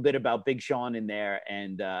a little bit about Big Sean in there,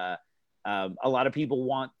 and a lot of people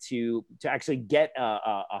want to actually get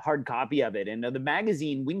a hard copy of it. And the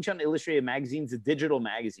magazine, Wing Chun Illustrated magazine, is a digital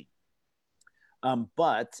magazine.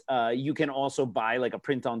 But you can also buy like a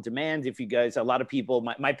print on demand. If you guys, a lot of people,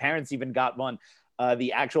 my parents even got one,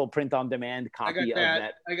 the actual print on demand copy of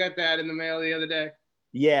that. I got that in the mail the other day.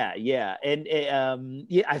 Yeah. And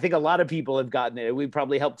I think a lot of people have gotten it. We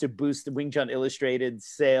probably helped to boost the Wing Chun Illustrated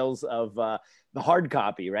sales of the hard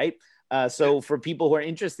copy, right? So for people who are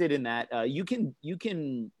interested in that, you can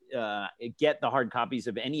get the hard copies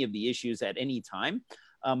of any of the issues at any time.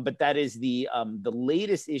 But that is the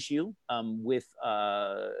latest issue with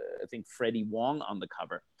I think Freddie Wong on the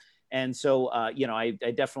cover. And so I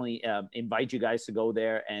definitely invite you guys to go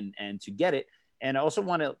there and to get it. And I also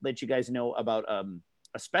want to let you guys know about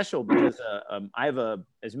a special because I have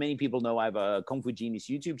as many people know, I have a Kung Fu Genius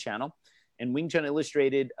YouTube channel, and Wing Chun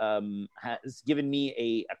Illustrated has given me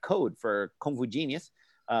a code for Kung Fu Genius.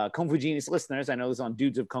 Kung Fu Genius listeners, I know this is on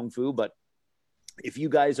Dudes of Kung Fu, but if you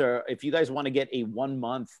guys want to get a 1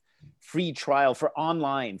 month free trial for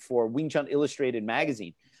online for Wing Chun Illustrated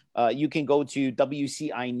magazine, you can go to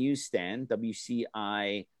WCI Newsstand.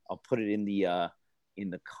 WCI, I'll put it in the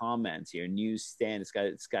comments here. Newsstand.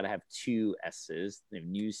 It's got to have 2 S's.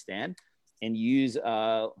 Newsstand, and use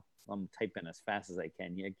I'm typing as fast as I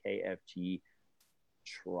can here. KFG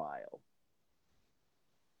trial.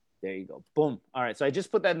 There you go. Boom. All right. So I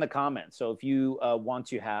just put that in the comments. So if you want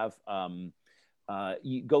to have,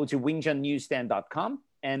 you go to wingchunnewsstand.com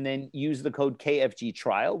and then use the code KFG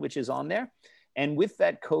trial, which is on there. And with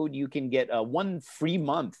that code, you can get 1 free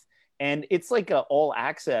month. And it's like an all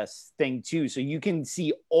access thing too. So you can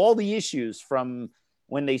see all the issues from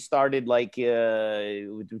when they started, like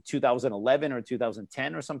 2011 or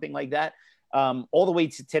 2010 or something like that, all the way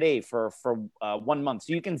to today for 1 month.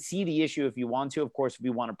 So you can see the issue if you want to. Of course, if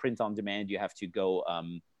you want to print on demand, you have to go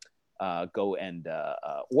and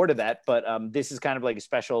order that. But this is kind of like a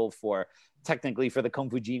special for technically for the Kung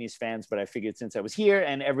Fu Genius fans. But I figured since I was here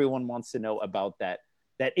and everyone wants to know about that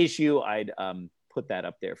issue, I'd put that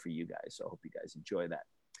up there for you guys. So I hope you guys enjoy that.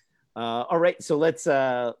 All right, so let's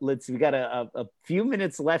we got a few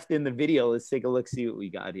minutes left in the video. Let's take a look, see what we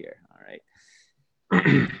got here. All right.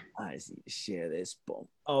 I just need to share this. Boom.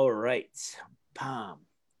 All right. Bam.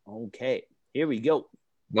 Okay. Here we go.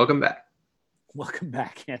 Welcome back. Welcome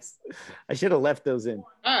back. Yes. I should have left those in. All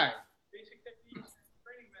right. Basic techniques and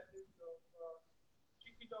training methods of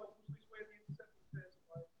Jiu-Jitsu, Bruce Lee's way of the interceptor says,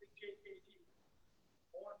 Big JKG.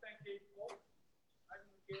 I want to thank Dave Wolf, Ivan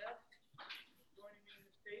Miguel, for joining me in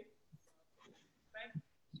this tape. Thank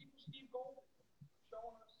Steve Golden for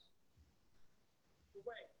showing us the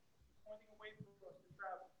way, pointing a way for us to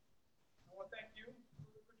travel. I want to thank you for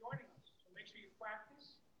joining us. So make sure you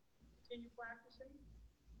practice, continue practicing,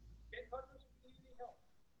 get in touch with us if you need any help.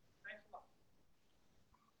 Thanks a lot.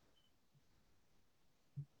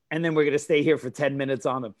 And then we're going to stay here for 10 minutes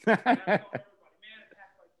on them.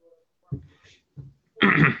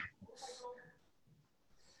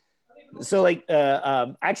 So like,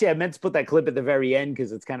 actually I meant to put that clip at the very end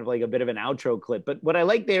because it's kind of like a bit of an outro clip. But what I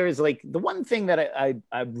like there is like the one thing that I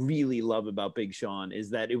really love about Big Sean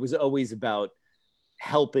is that it was always about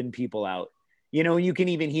helping people out. You know, you can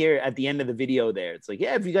even hear at the end of the video there, it's like,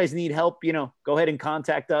 yeah, if you guys need help, you know, go ahead and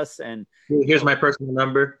contact us. And here's my personal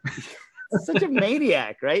number. Such a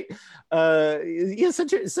maniac, right? Yeah,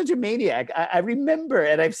 such a maniac. I remember,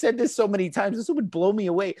 and I've said this so many times, this would blow me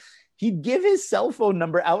away. He'd give his cell phone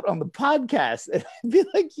number out on the podcast, and I'd be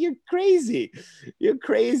like, "You're crazy, you're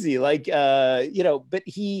crazy." Like, you know, but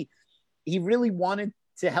he really wanted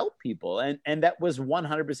to help people, and that was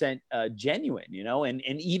 100% genuine, you know, and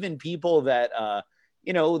even people that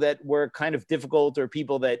you know, that were kind of difficult, or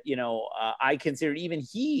people that, you know, I considered, even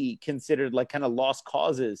he considered like kind of lost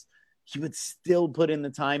causes, he would still put in the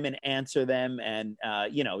time and answer them, and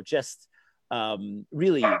you know, just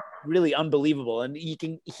really, really unbelievable. And you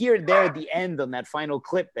can hear there at the end on that final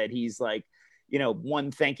clip that he's like, you know,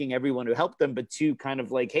 1, thanking everyone who helped them, but 2, kind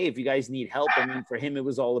of like, hey, if you guys need help. I mean, for him, it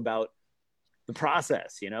was all about the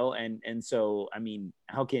process, you know, and so, I mean,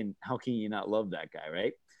 how can you not love that guy,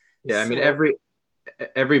 right? Yeah, I mean,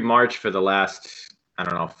 every March for the last, I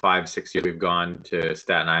don't know, 5-6 years, we've gone to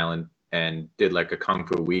Staten Island and did like a Kung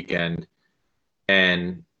Fu weekend,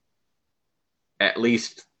 and at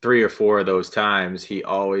least 3 or 4 of those times, he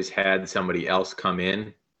always had somebody else come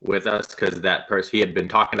in with us, because that person, he had been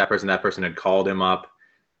talking to that person had called him up,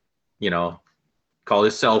 you know, called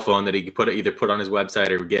his cell phone that he could either put on his website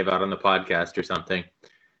or gave out on the podcast or something.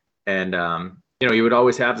 And, you know, he would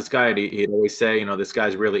always have this guy, he'd always say, you know, this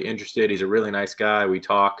guy's really interested. He's a really nice guy. We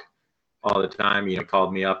talk all the time. You know, he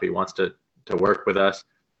called me up. He wants to work with us.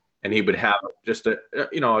 And he would have just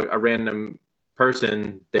a random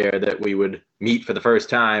person there that we would meet for the first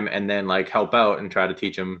time, and then like help out and try to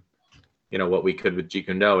teach him, you know, what we could with Jeet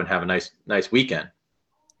Kune Do, and have a nice weekend.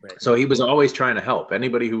 Right. So he was always trying to help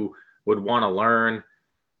anybody who would want to learn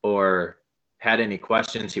or had any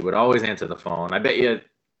questions. He would always answer the phone. I bet you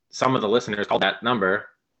some of the listeners called that number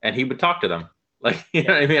and he would talk to them. Like, you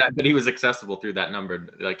know what I mean? I bet he was accessible through that number.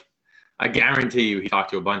 Like, I guarantee you he talked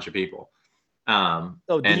to a bunch of people.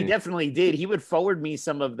 He definitely did. He would forward me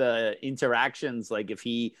some of the interactions, like if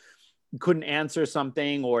he couldn't answer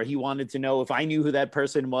something or he wanted to know if I knew who that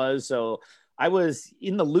person was. So I was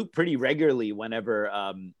in the loop pretty regularly whenever,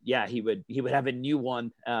 he would have a new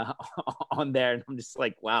one on there, and I'm just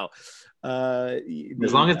like, wow.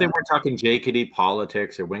 As long as they weren't talking JKD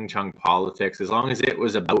politics or Wing Chun politics, as long as it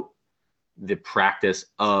was about the practice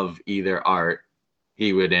of either art,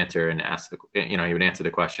 he would answer and ask he would answer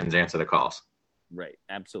the questions, answer the calls. Right.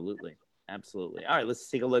 Absolutely. Absolutely. All right, let's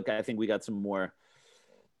take a look. I think we got some more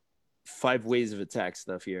 5 ways of attack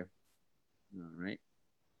stuff here. All right.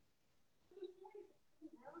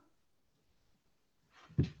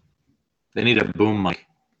 They need a boom mic.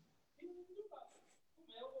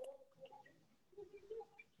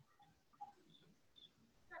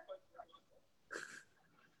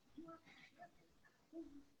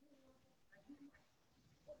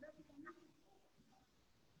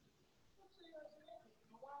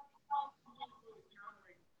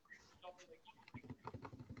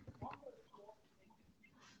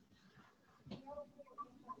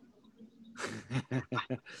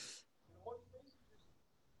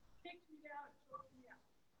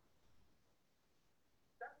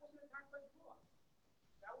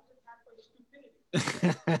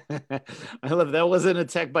 I love that. Wasn't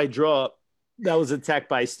attacked by draw. That was attacked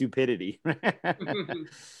by stupidity.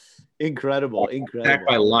 Incredible. Attacked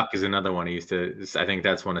by luck is another one. He used to. I think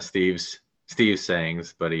that's one of Steve's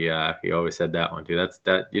sayings, but he always said that one too.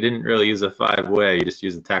 That you didn't really use a 5-way. You just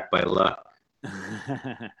used attack by luck.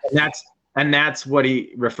 And that's what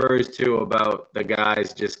he refers to about the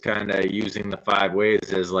guys just kind of using the 5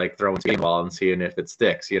 ways as like throwing a ball and seeing if it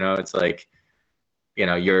sticks. It's like,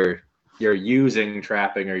 you're using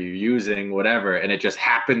trapping or you're using whatever, and it just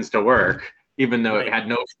happens to work, even though it had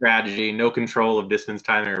no strategy, no control of distance,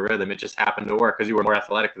 timing, or rhythm. It just happened to work because you were more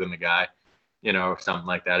athletic than the guy, or something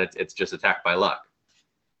like that. It's just attack by luck.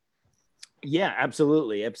 Yeah,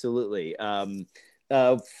 absolutely.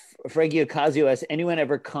 Frankie Ocasio asks, anyone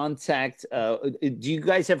ever contact, do you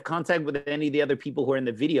guys have contact with any of the other people who are in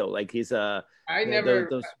the video? Like his, I never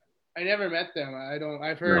met them.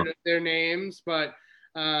 I've heard their names, but,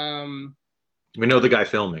 we know the guy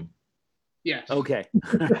filming. Yes. Okay.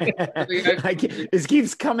 This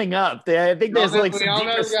keeps coming up. I think there's like some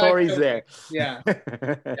deeper stories there. Yeah.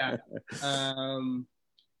 Yeah.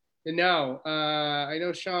 No, I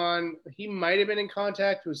know Sean, he might have been in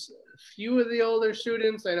contact with a few of the older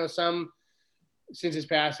students. I know some, since his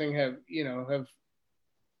passing, have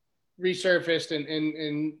resurfaced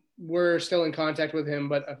and were still in contact with him,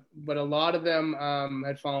 but a lot of them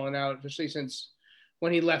had fallen out, especially since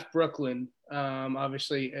when he left Brooklyn.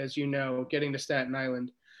 Obviously, as you know, getting to Staten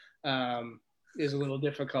Island is a little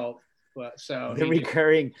difficult. But so the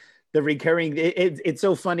recurring, it's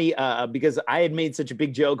so funny because I had made such a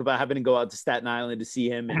big joke about having to go out to Staten Island to see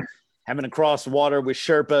him and having to cross water with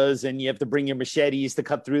Sherpas, and you have to bring your machetes to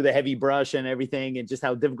cut through the heavy brush and everything, and just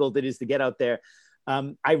how difficult it is to get out there.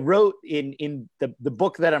 I wrote in the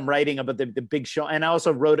book that I'm writing about the Big Show, and I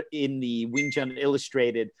also wrote in the Wing Chun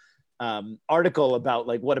Illustrated article about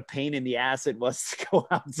like what a pain in the ass it was to go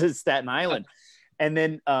out to Staten Island. And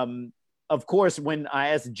then of course, when I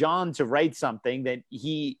asked John to write something, that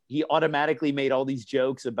he automatically made all these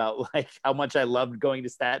jokes about like how much I loved going to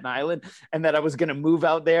Staten Island and that I was going to move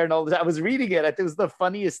out there and all this. I was reading it. I think it was the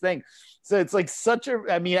funniest thing. So it's like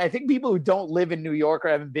I think people who don't live in New York or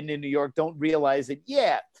haven't been in New York don't realize that,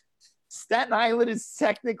 yeah, Staten Island is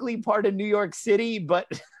technically part of New York City, but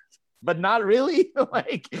not really.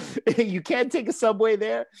 Like you can't take a subway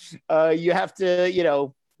there. You have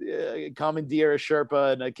to, commandeer a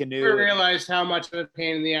Sherpa and a canoe. We realized how much of a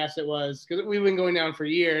pain in the ass it was because we've been going down for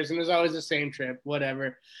years and it was always the same trip,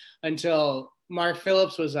 whatever, until Mark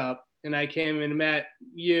Phillips was up and I came and met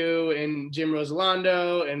you and Jim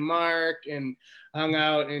Rosalando and Mark and hung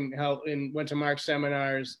out and helped and went to Mark's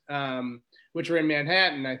seminars, which were in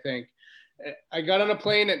Manhattan, I think. I got on a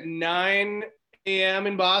plane at 9 a.m.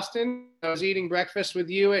 in Boston. I was eating breakfast with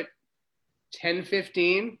you at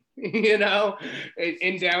 10:15. In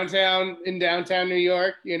downtown New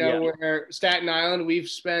York, where Staten Island, we've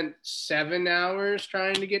spent 7 hours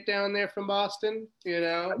trying to get down there from Boston, I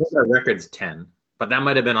think our record's 10, but that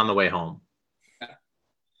might have been on the way home. Yeah.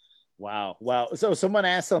 Wow. So someone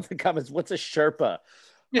asked on the comments, what's a Sherpa?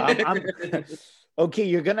 Okay,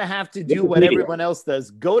 you're going to have to do what everyone else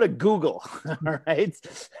does. Go to Google, all right?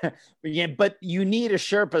 Yeah, but you need a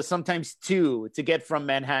Sherpa, sometimes 2, to get from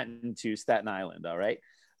Manhattan to Staten Island, all right?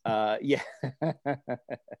 Yeah.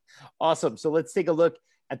 Awesome. So let's take a look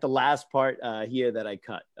at the last part here that I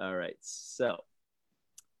cut. All right. So,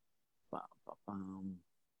 all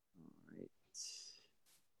right.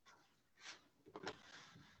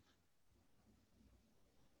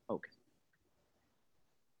 Okay.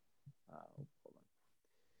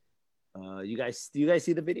 Do you guys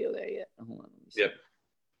see the video there yet? Hold on. Let me see. Yep.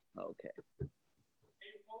 Okay. Big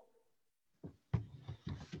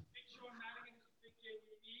Sean Madigan is a big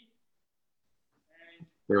JVD.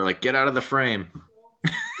 And They were like, get out of the frame.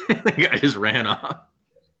 The guy just ran off.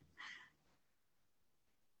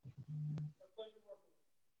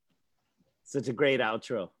 Such a great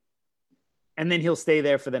outro. And then he'll stay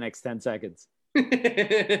there for the next 10 seconds. And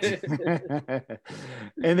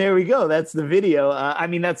there we go. That's the video. I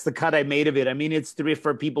mean, that's the cut I made of it. I mean, it's three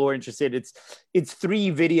for people who are interested. It's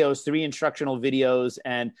 3 videos, 3 instructional videos,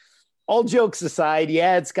 and all jokes aside,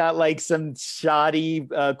 yeah, it's got like some shoddy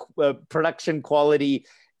production quality,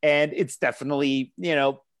 and it's definitely, you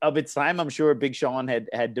know, of its time. I'm sure Big Sean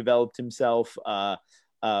had developed himself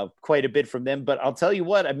quite a bit from them. But I'll tell you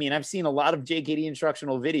what, I mean, I've seen a lot of JKD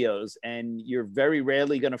instructional videos, and you're very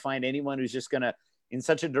rarely going to find anyone who's just going to, in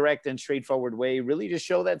such a direct and straightforward way, really just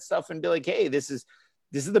show that stuff and be like, hey, this is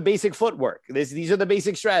the basic footwork. These are the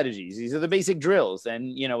basic strategies. These are the basic drills.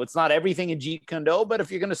 And, you know, it's not everything in Jeet Kune Do, but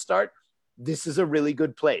if you're going to start, this is a really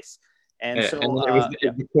good place. And Yeah, so and it was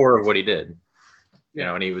the core of what he did, you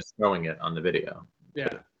know, and he was showing it on the video.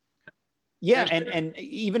 Yeah, and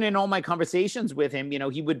even in all my conversations with him, you know,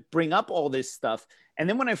 he would bring up all this stuff. And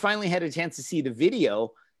then when I finally had a chance to see the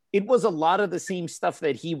video, it was a lot of the same stuff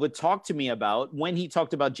that he would talk to me about when he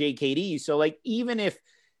talked about JKD. So like, even if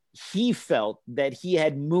he felt that he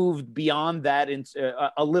had moved beyond that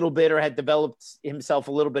a little bit, or had developed himself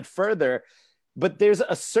a little bit further, but there's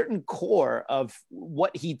a certain core of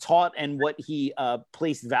what he taught and what he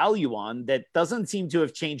placed value on that doesn't seem to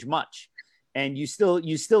have changed much. And you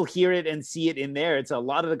still hear it and see it in there. It's a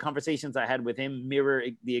lot of the conversations I had with him mirror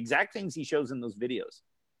the exact things he shows in those videos.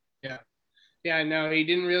 Yeah, no, he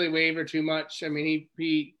didn't really waver too much. I mean,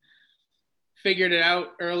 he figured it out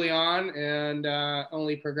early on and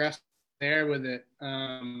only progressed there with it.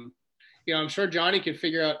 You know, I'm sure Johnny could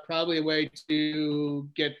figure out probably a way to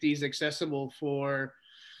get these accessible for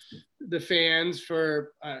the fans,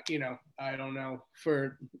 for you know, I don't know,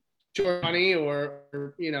 for Johnny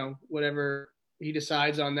or you know, whatever he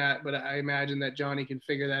decides on that. But I imagine that Johnny can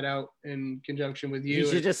figure that out in conjunction with you. You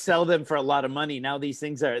should just sell them for a lot of money. Now these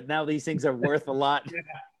things are worth a lot.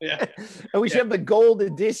 Yeah. And we should have the gold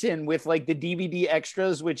edition with like the DVD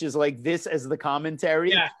extras, which is like this as the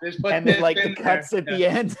commentary. Yeah, and then like the cuts at the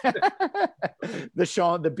end.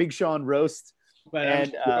 the Big Sean roast. But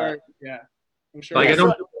and I'm sure. Like,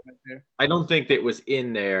 I don't think it was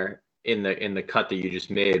in there in the cut that you just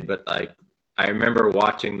made, but like I remember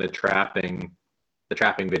watching the trapping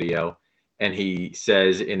video, and he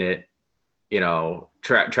says in it, you know,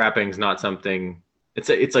 trapping's not something.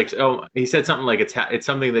 It's like, oh, he said something like it's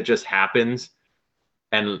something that just happens.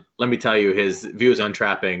 And let me tell you, his views on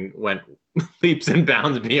trapping went leaps and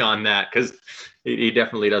bounds beyond that, because he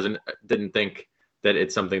definitely didn't think that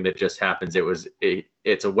it's something that just happens.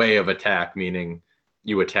 It's a way of attack, meaning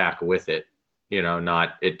you attack with it, you know,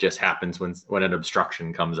 not it just happens when an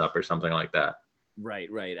obstruction comes up or something like that.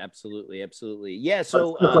 Right. Absolutely. Yeah.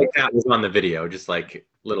 So like that was on the video, just like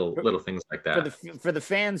little things like that. For the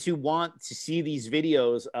fans who want to see these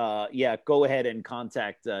videos, go ahead and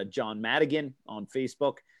contact John Madigan on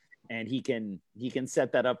Facebook, and he can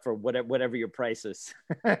set that up for whatever your price is,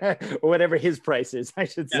 or whatever his price is, I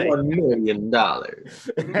should say. $1 million.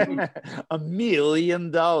 $1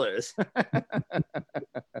 million.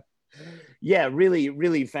 Yeah, really,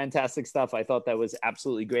 really fantastic stuff. I thought that was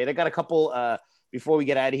absolutely great. I got a couple, before we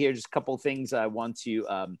get out of here, just a couple things I want to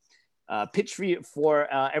pitch for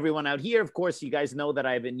everyone out here. Of course, you guys know that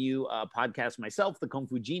I have a new podcast myself, The Kung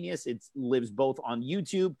Fu Genius. It lives both on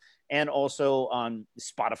YouTube and also on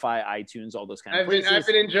Spotify, iTunes, all those kind of places. I've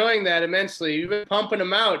been enjoying that immensely. You've been pumping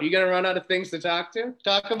them out. You gonna run out of things to talk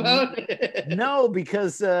about? No,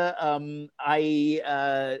 because this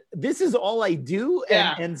is all I do,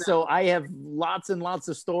 and so I have lots and lots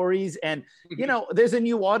of stories, and you know, there's a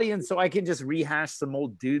new audience, so I can just rehash some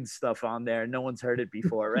old dude stuff on there. No one's heard it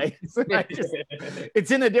before, right? So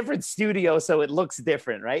it's in a different studio, so it looks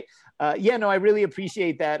different, right? I really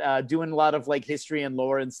appreciate that. Doing a lot of like history and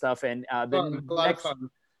lore and stuff. And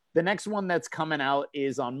the next one that's coming out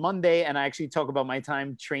is on Monday, and I actually talk about my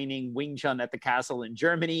time training Wing Chun at the castle in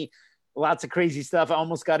Germany. Lots of crazy stuff. I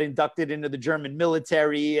almost got inducted into the German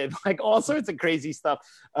military and like all sorts of crazy stuff.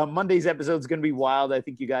 Monday's episode is going to be wild. I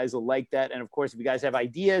think you guys will like that. And of course, if you guys have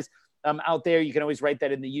ideas out there, you can always write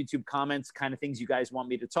that in the YouTube comments, kind of things you guys want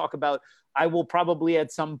me to talk about. I will probably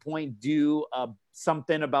at some point do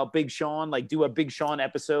something about Big Sean, like do a Big Sean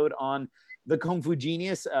episode on the Kung Fu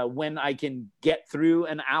Genius when I can get through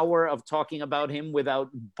an hour of talking about him without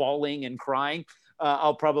bawling and crying.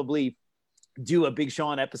 I'll probably do a Big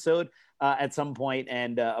Sean episode. at some point.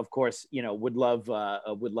 And of course, you know, would love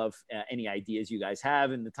any ideas you guys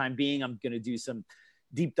have. In the time being, I'm going to do some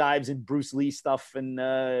deep dives in Bruce Lee stuff and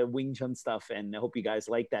Wing Chun stuff, and I hope you guys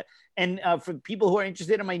like that. And for people who are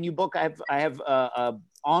interested in my new book, I have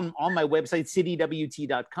on my website,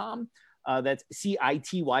 citywt.com. That's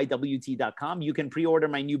CITYWT.com. You can pre-order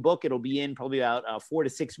my new book. It'll be in probably about 4 to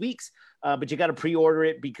 6 weeks, but you got to pre-order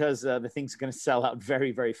it because the thing's going to sell out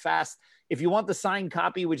very, very fast. If you want the signed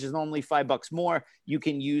copy, which is normally $5 more, you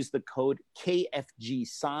can use the code KFG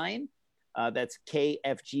sign. That's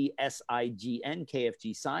KFGSIGN,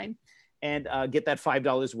 KFG sign, and get that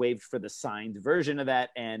 $5 waived for the signed version of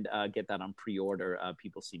that, and get that on pre-order.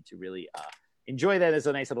 People seem to really enjoy that. As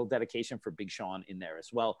a nice little dedication for Big Sean in there as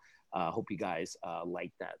well. Hope you guys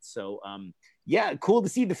like that. So yeah, cool to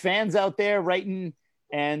see the fans out there writing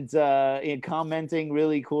and commenting.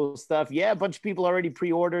 Really cool stuff. Yeah, a bunch of people already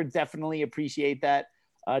pre-ordered. Definitely appreciate that.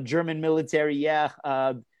 German military, yeah.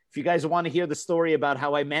 If you guys want to hear the story about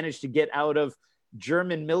how I managed to get out of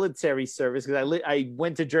German military service, because I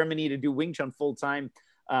went to Germany to do Wing Chun full time,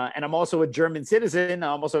 and I'm also a German citizen.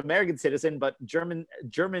 I'm also an American citizen, but German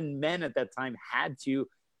men at that time had to.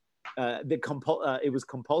 It was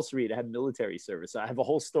compulsory to have military service. So I have a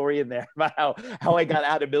whole story in there about how I got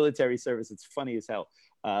out of military service. It's funny as hell.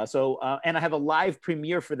 And I have a live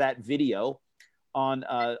premiere for that video on.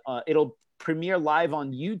 It'll premiere live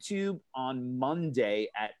on YouTube on Monday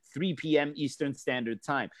at 3 p.m. Eastern Standard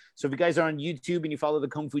Time. So if you guys are on YouTube and you follow the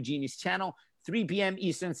Kung Fu Genius channel, 3 p.m.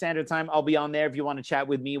 Eastern Standard Time, I'll be on there if you want to chat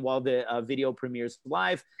with me while the video premieres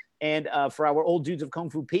live. And for our Old Dudes of Kung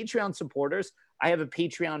Fu Patreon supporters, I have a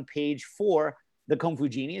Patreon page for the Kung Fu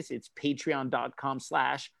Genius. It's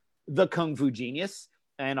patreon.com/the Kung Fu Genius.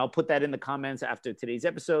 And I'll put that in the comments after today's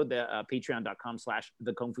episode, the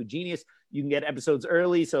patreon.com/the Kung Fu Genius. You can get episodes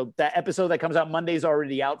early. So that episode that comes out Monday is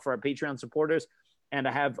already out for our Patreon supporters. And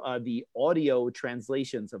I have the audio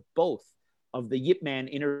translations of both of the Yip Man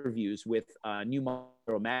interviews with New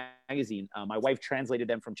Monroe Magazine. My wife translated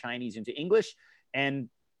them from Chinese into English, and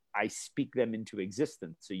I speak them into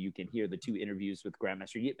existence. So you can hear the 2 interviews with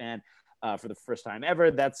Grandmaster Yip Man for the first time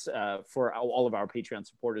ever. That's for all of our Patreon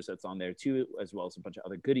supporters. That's on there too, as well as a bunch of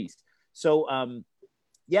other goodies. So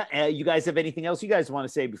yeah, you guys have anything else you guys want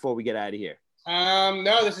to say before we get out of here?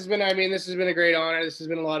 No, this has been a great honor. This has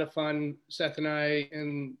been a lot of fun. Seth and I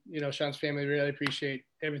and, you know, Sean's family really appreciate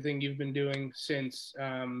everything you've been doing since,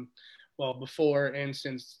 before and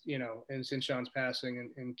since, you know, and since Sean's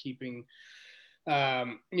passing and keeping,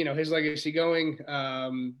 you know, his legacy going.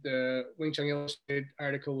 The Wing Chun Illustrated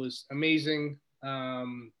article was amazing.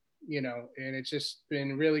 You know, and it's just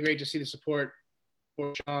been really great to see the support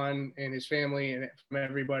for Sean and his family and from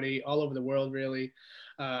everybody all over the world, really.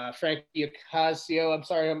 Frankie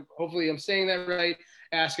Ocasio, hopefully I'm saying that right,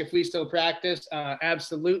 ask if we still practice.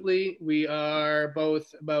 Absolutely. We are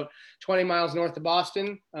both about 20 miles north of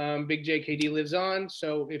Boston. Big JKD lives on.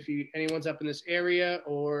 So if anyone's up in this area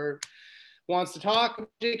or wants to talk with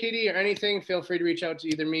JKD or anything, feel free to reach out to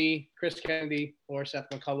either me, Chris Kennedy, or Seth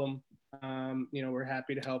McCullum. You know, we're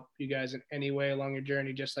happy to help you guys in any way along your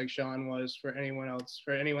journey, just like Sean was for anyone else,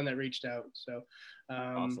 for anyone that reached out. So,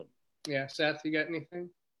 Awesome. Yeah, Seth, you got anything?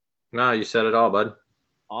 No, you said it all, bud.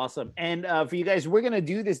 Awesome. And for you guys, we're going to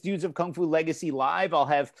do this Dudes of Kung Fu Legacy live.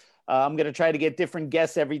 I'm going to try to get different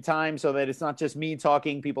guests every time so that it's not just me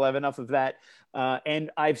talking. People have enough of that. And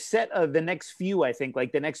I've set the next few, I think,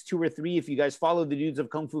 like the next 2 or 3. If you guys follow the Dudes of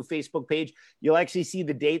Kung Fu Facebook page, you'll actually see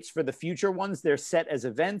the dates for the future ones. They're set as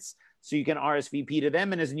events, so you can RSVP to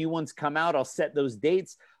them. And as new ones come out, I'll set those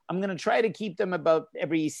dates. I'm going to try to keep them about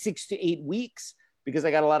every 6 to 8 weeks, because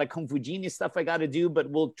I got a lot of Kung Fu Genius stuff I got to do, but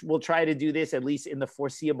we'll try to do this at least in the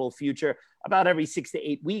foreseeable future, about every 6 to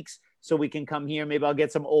 8 weeks, so we can come here. Maybe I'll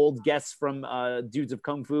get some old guests from Dudes of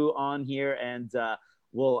Kung Fu on here, and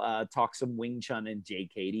we'll talk some Wing Chun and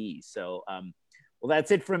JKD. So, well,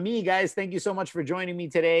 that's it from me, guys. Thank you so much for joining me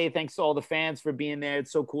today. Thanks to all the fans for being there.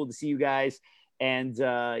 It's so cool to see you guys. And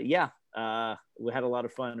yeah, we had a lot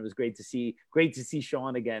of fun. It was great to see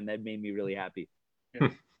Sean again. That made me really happy. Yeah.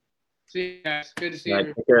 See you guys. Good to see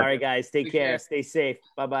you. All right, guys. Take care. Stay safe.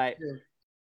 Bye-bye. Yeah.